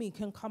enemy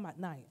can come at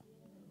night.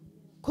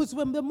 Because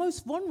we're the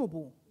most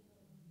vulnerable.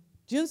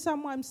 Do you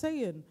understand what I'm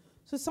saying?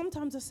 So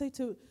sometimes I say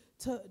to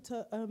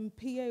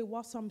PA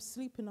whilst I'm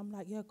sleeping. I'm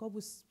like, yeah, God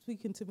was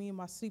speaking to me in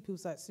my sleep. He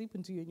was like,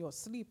 speaking to you in your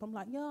sleep. I'm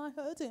like, yeah, I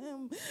heard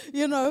him,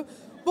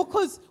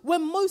 because we're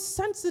most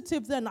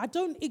sensitive then. I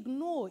don't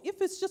ignore.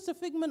 If it's just a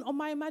figment of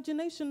my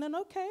imagination, then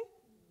okay.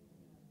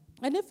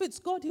 And if it's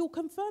God, he'll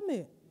confirm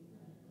it.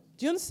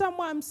 Do you understand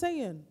what I'm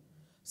saying?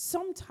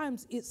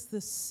 Sometimes it's the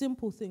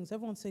simple things.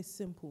 Everyone say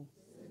simple.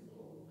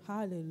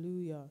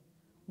 Hallelujah.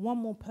 One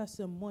more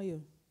person,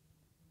 Moyo.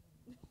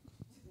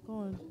 Go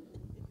on.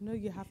 No,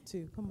 you have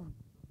to. Come on.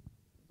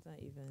 Don't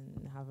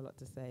even have a lot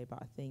to say, but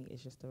I think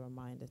it's just a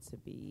reminder to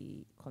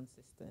be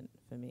consistent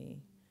for me.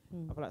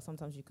 I feel like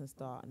sometimes you can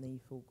start and then you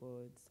feel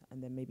good,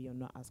 and then maybe you're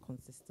not as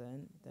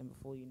consistent. Then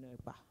before you know,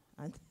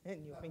 and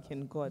then you're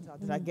thinking, God, how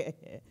did I get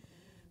here?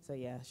 So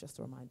yeah, it's just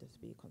a reminder to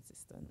be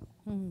consistent.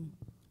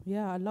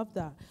 Yeah, I love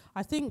that.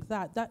 I think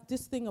that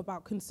this thing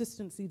about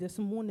consistency, this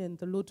morning,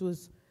 the Lord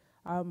was,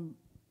 I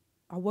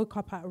woke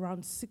up at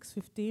around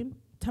 6:15,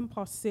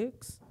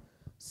 6:10,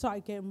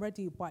 started getting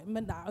ready, but it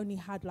meant that I only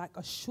had like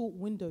a short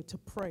window to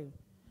pray.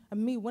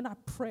 And me, when I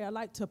pray, I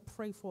like to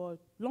pray for a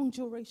long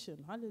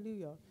duration.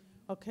 Hallelujah.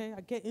 Okay,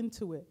 I get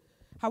into it.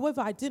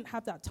 However, I didn't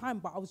have that time,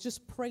 but I was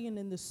just praying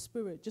in the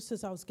Spirit, just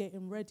as I was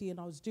getting ready and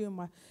I was doing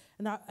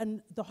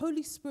and the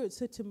Holy Spirit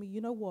said to me, you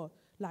know what,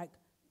 like,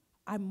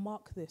 I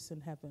mark this in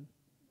heaven.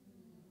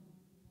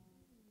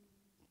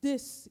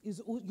 This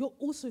is, you're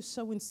also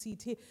sowing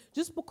seed here.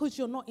 Just because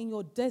you're not in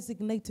your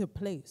designated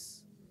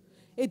place,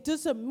 it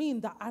doesn't mean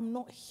that I'm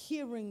not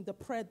hearing the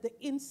prayer. The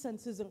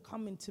incense isn't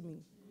coming to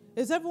me.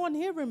 Is everyone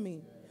hearing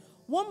me?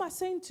 What am I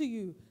saying to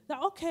you?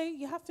 That, okay,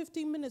 you have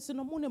 15 minutes in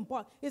the morning,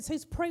 but it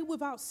says pray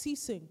without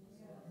ceasing.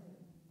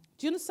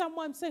 Do you understand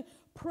what I'm saying?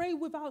 Pray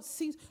without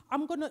cease.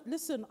 I'm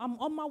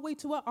on my way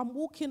to work. I'm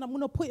walking. I'm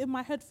going to put in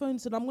my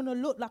headphones and I'm going to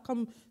look like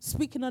I'm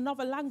speaking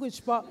another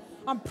language, but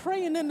I'm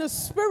praying in the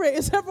Spirit.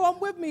 Is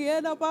everyone with me? You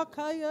understand what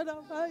I'm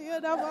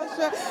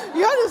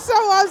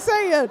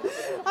saying?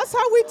 That's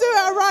how we do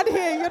it around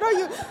here.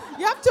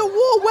 You have to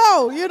war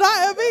well. You know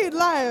what I mean?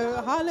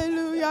 Like,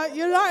 hallelujah.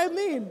 You know what I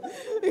mean?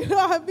 You know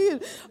what I mean?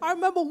 I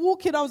remember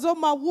walking. I was on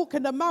my walk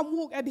and the man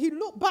walked and he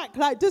looked back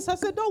like this. I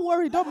said, don't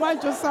worry. Don't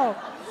mind yourself.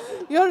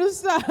 You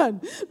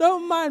understand?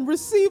 Don't mind.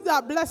 Receive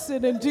that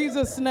blessing in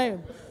Jesus'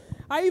 name.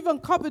 I even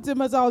covered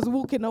him as I was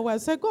walking away. I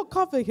said, God,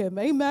 cover him.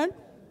 Amen.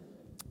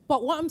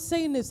 But what I'm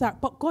saying is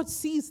but God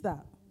sees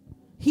that.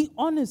 He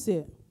honors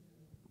it.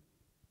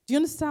 Do you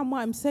understand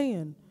what I'm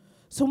saying?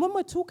 So when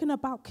we're talking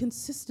about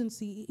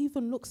consistency, it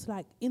even looks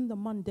like in the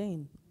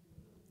mundane.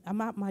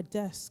 I'm at my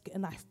desk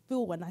and I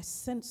feel and I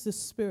sense the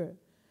Spirit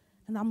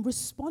and I'm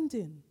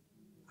responding.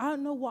 I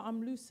don't know what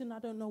I'm loosing. I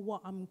don't know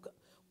what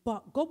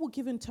but God will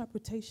give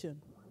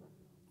interpretation.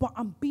 But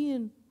I'm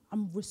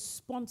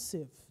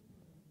responsive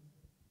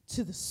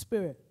to the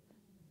Spirit.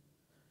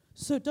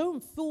 So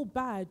don't feel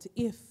bad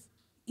if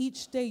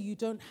each day you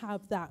don't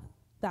have that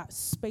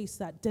space,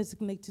 that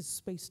designated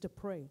space to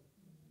pray.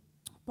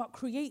 But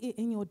create it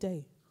in your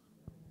day.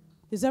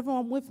 Is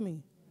everyone with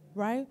me?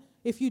 Right?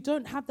 If you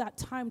don't have that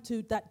time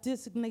that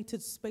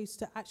designated space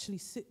to actually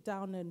sit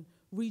down and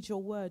read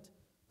your word,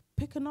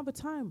 pick another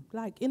time,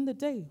 like in the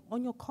day,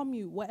 on your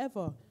commute,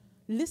 whatever.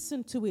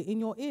 Listen to it in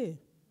your ear,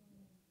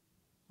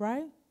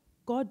 right?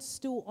 God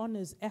still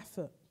honors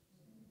effort.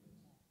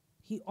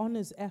 He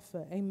honors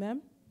effort,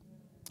 amen?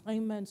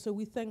 Amen. So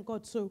we thank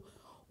God. So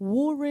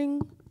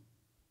warring,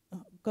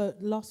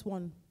 last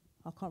one,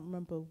 I can't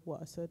remember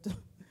what I said.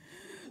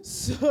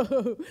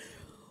 So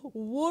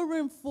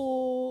warring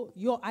for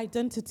your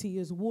identity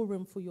is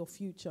warring for your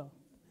future,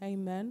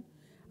 amen?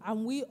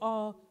 And we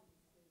are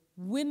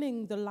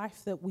winning the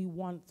life that we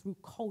want through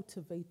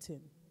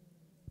cultivating,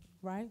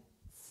 right?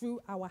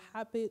 Through our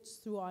habits,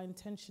 through our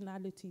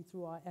intentionality,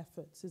 through our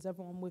efforts. Is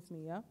everyone with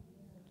me, yeah?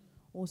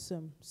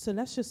 Awesome. So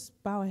let's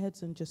just bow our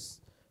heads and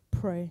just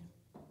pray.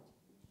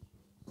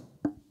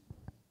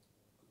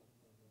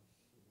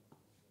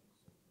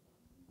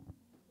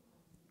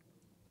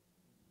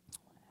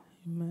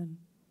 Amen.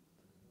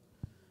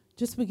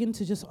 Just begin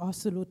to just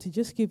ask the Lord to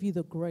just give you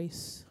the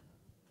grace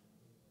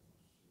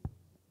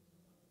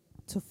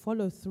to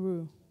follow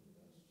through.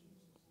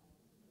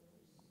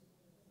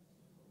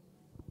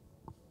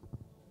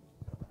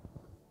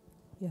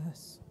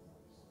 Yes.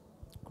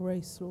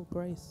 Grace, Lord,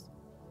 grace.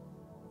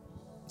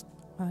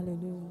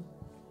 Hallelujah.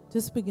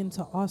 Just begin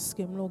to ask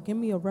him, Lord, give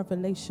me a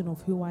revelation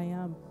of who I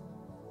am.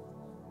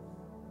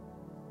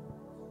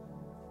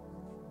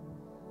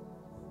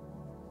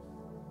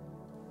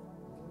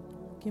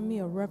 Give me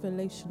a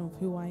revelation of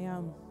who I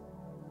am.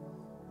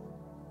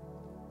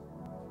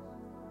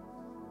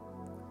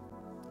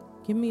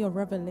 Give me a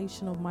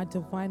revelation of my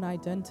divine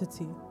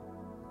identity,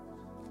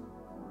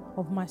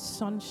 of my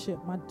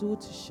sonship, my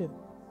daughtership.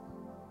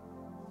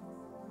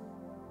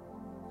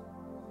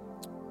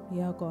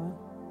 Yeah, God.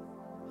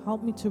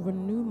 Help me to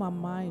renew my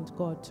mind,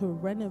 God, to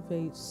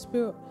renovate.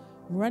 Spirit,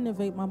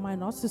 renovate my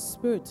mind. Ask the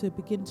Spirit to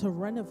begin to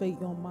renovate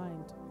your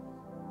mind.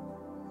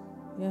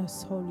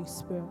 Yes, Holy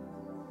Spirit.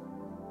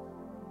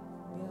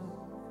 Yeah.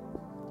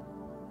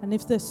 And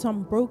if there's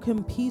some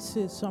broken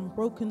pieces, some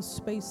broken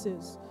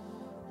spaces,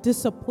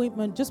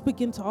 disappointment, just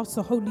begin to ask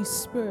the Holy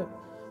Spirit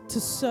to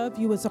serve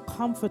you as a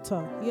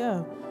comforter.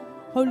 Yeah.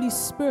 Holy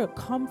Spirit,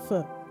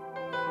 comfort.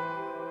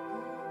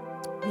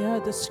 Yeah,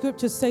 the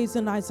scripture says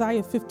in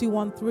Isaiah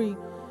 51:3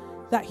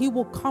 that he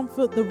will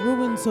comfort the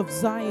ruins of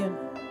Zion.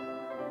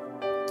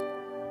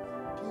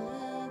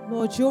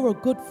 Lord, you're a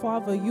good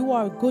father. You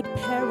are a good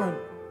parent.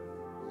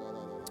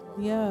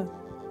 Yeah.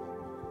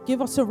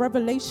 Give us a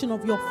revelation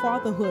of your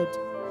fatherhood.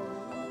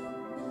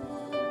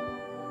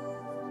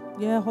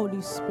 Yeah,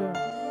 Holy Spirit.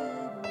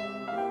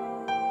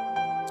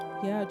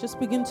 Yeah, just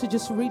begin to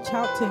just reach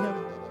out to him.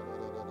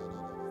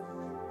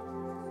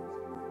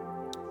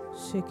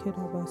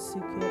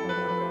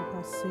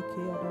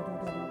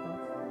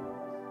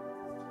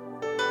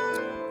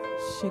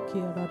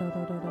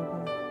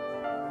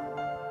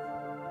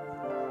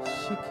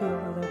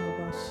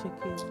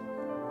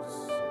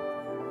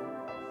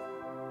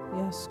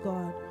 Yes,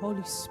 God.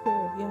 Holy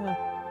Spirit, yeah.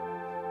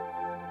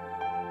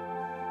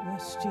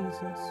 Yes,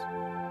 Jesus.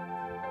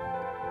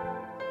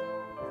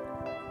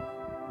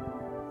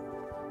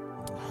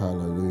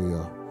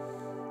 Hallelujah.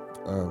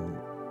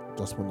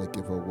 Just want to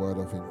give a word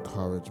of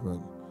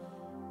encouragement.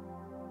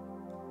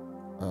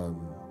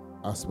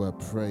 As we're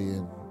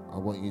praying, I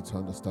want you to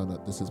understand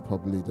that this is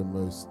probably the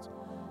most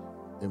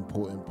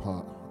important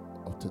part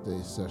of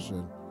today's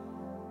session.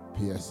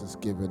 PS is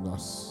giving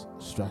us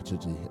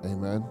strategy,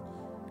 amen?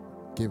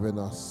 Giving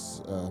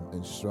us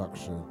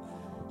instruction.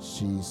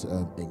 She's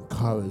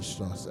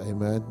encouraged us,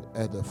 amen?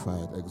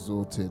 Edified,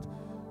 exalted,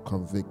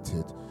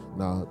 convicted.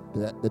 Now,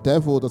 the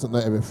devil doesn't know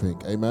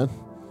everything, amen?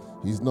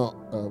 He's not,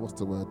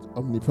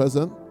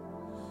 omnipresent.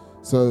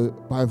 So,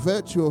 by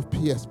virtue of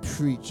PS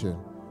preaching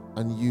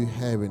and you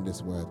hearing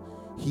this word,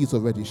 he's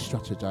already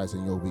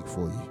strategizing your week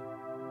for you.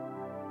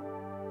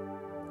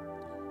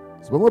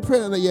 So when we're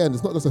praying at the end,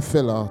 it's not just a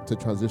filler to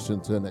transition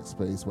to the next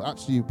place. We're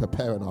actually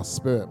preparing our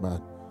spirit,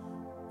 man,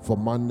 for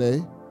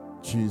Monday,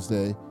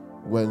 Tuesday,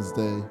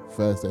 Wednesday,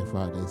 Thursday,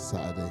 Friday,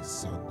 Saturday,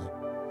 Sunday.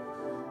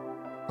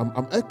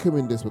 I'm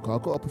echoing this because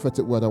I've got a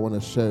prophetic word I want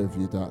to share with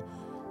you that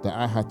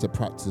I had to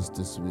practice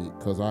this week,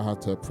 because I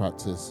had to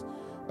practice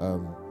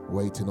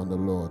waiting on the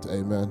Lord.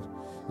 Amen.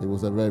 It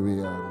was a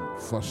very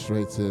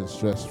frustrating,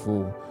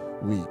 stressful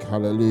week.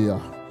 Hallelujah.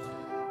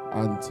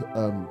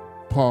 And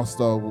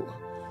Pastor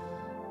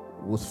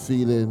was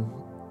feeling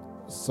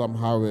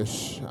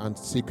somehowish, and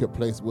secret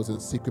place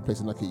wasn't secret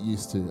place like it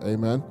used to.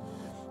 Amen.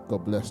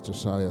 God bless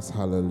Josiah's.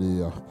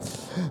 Hallelujah.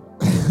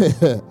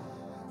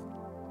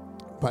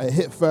 But it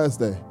hit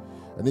Thursday,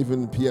 and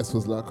even PS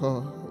was like,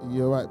 "Oh,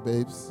 you all right,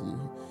 babes?"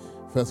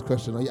 First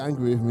question, "Are you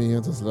angry with me?"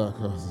 And just like,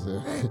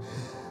 oh.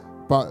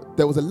 But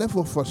there was a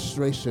level of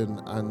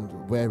frustration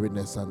and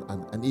weariness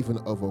and even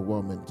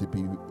overwhelming, to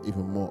be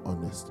even more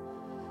honest.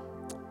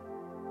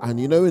 And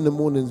you know, in the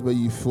mornings where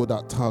you feel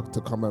that tug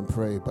to come and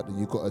pray, but then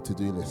you got a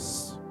to-do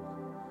list.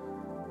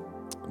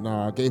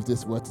 Now, I gave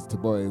this word to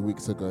Deborahs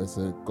weeks ago,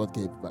 so God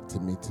gave it back to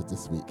me to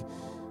this week.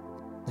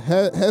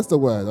 Here's the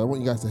word. I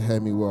want you guys to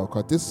hear me well,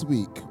 because this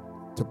week,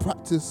 to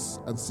practice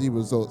and see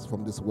results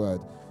from this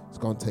word, it's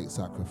going to take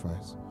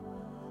sacrifice.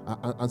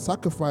 And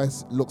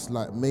sacrifice looks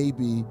like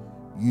maybe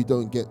you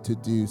don't get to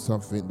do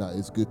something that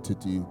is good to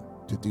do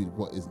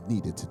what is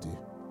needed to do.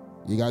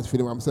 You guys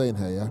feeling what I'm saying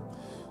here, yeah?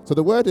 So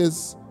the word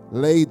is,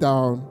 lay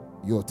down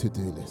your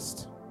to-do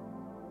list.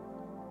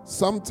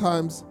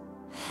 Sometimes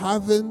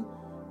having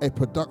a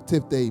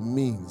productive day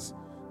means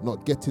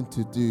not getting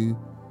to do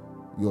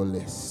your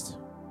list.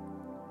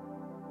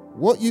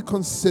 What you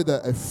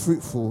consider a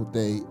fruitful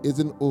day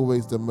isn't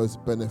always the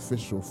most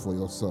beneficial for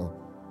your soul.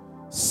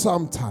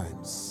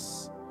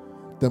 Sometimes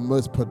the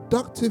most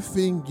productive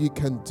thing you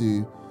can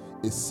do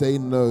is say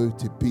no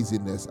to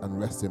busyness and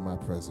rest in my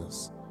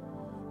presence.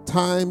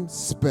 Time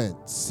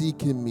spent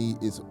seeking me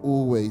is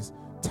always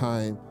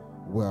time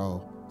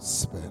well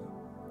spent.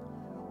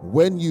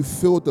 When you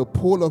feel the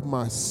pull of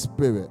my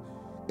spirit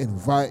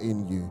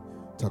inviting you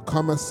to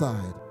come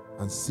aside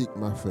and seek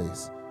my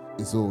face,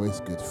 is always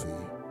good for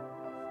you.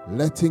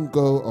 Letting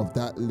go of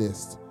that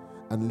list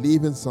and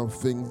leaving some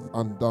things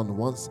undone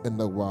once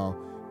in a while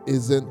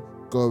isn't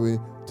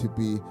going to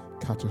be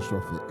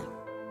catastrophic.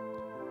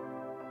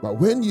 But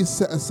when you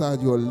set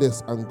aside your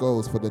list and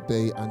goals for the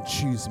day and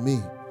choose me,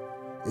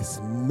 it's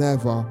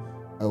never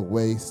a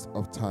waste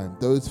of time.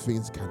 Those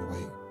things can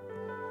wait.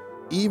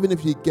 Even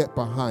if you get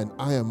behind,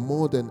 I am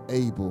more than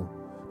able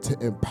to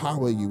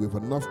empower you with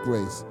enough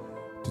grace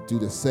to do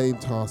the same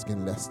task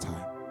in less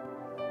time.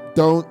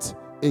 Don't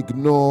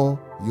ignore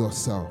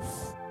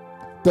yourself.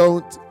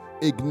 Don't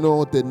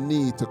ignore the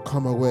need to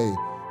come away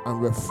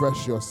and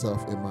refresh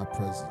yourself in my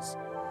presence.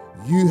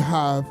 You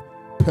have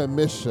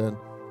permission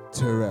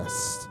to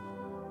rest.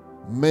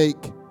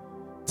 Make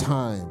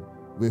time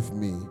with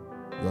me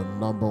your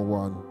number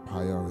one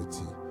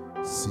priority.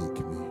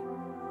 Seek me.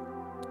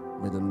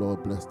 May the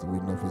Lord bless the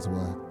reading of his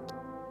word.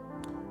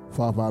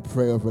 Father, I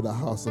pray over the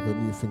house of a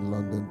New Thing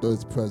London,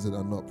 those present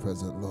and not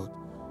present, Lord.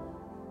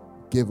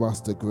 Give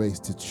us the grace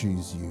to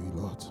choose you,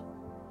 Lord.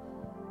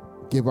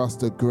 Give us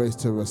the grace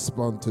to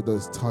respond to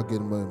those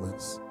tugging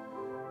moments.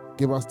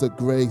 Give us the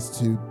grace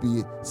to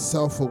be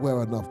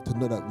self-aware enough to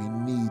know that we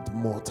need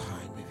more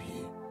time with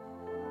you.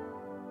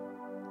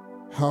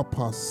 Help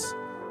us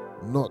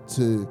not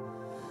to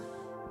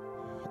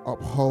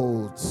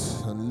uphold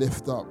and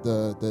lift up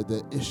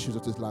the issues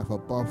of this life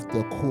above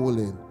the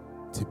calling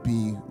to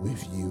be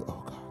with you,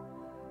 oh God.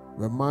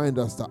 Remind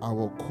us that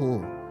our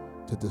call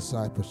to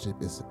discipleship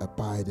is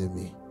abide in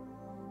me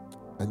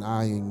and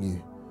I in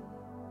you,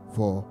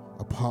 for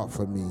apart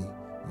from me,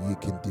 you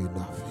can do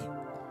nothing.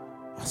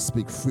 I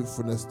speak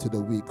fruitfulness to the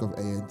week of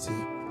ANT.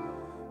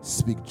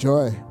 Speak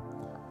joy.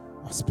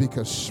 I speak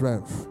of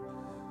strength.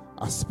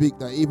 I speak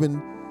that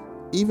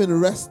even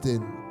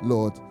resting,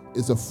 Lord,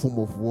 is a form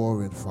of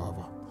warring,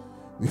 Father.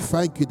 We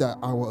thank you that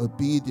our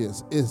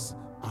obedience is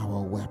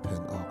our weapon,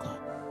 oh God.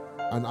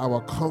 And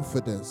our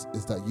confidence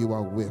is that you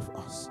are with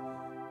us,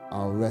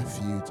 our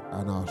refuge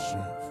and our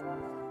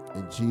strength.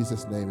 In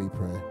Jesus' name we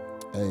pray.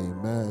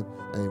 Amen,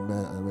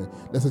 amen, amen.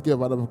 Let's just give a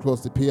round of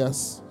applause to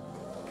PS.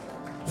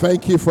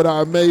 Thank you for that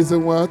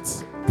amazing word,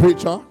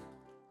 preacher.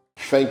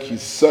 Thank you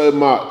so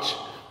much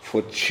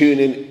for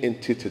tuning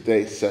into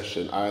today's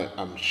session. I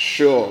am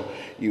sure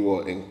you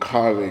were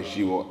encouraged,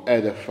 you were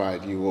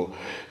edified, you were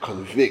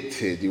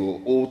convicted, you were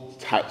all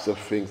types of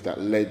things that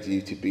led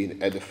you to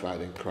being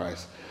edified in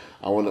Christ.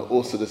 I want to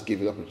also just give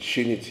you an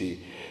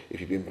opportunity, if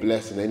you've been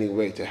blessed in any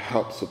way, to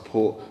help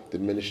support the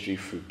ministry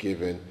through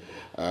giving.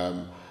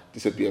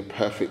 This would be a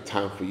perfect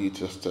time for you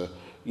just to,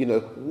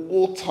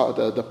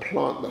 water the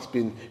plant that's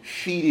been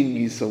feeding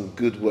you some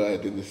good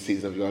word in the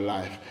season of your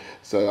life.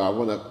 So I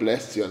want to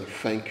bless you and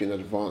thank you in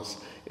advance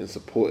in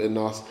supporting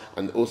us,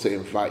 and also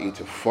invite you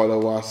to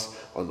follow us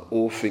on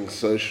all things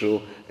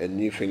social and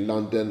New Thing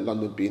London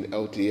being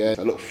LDS.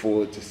 I look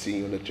forward to seeing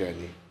you on the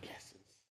journey.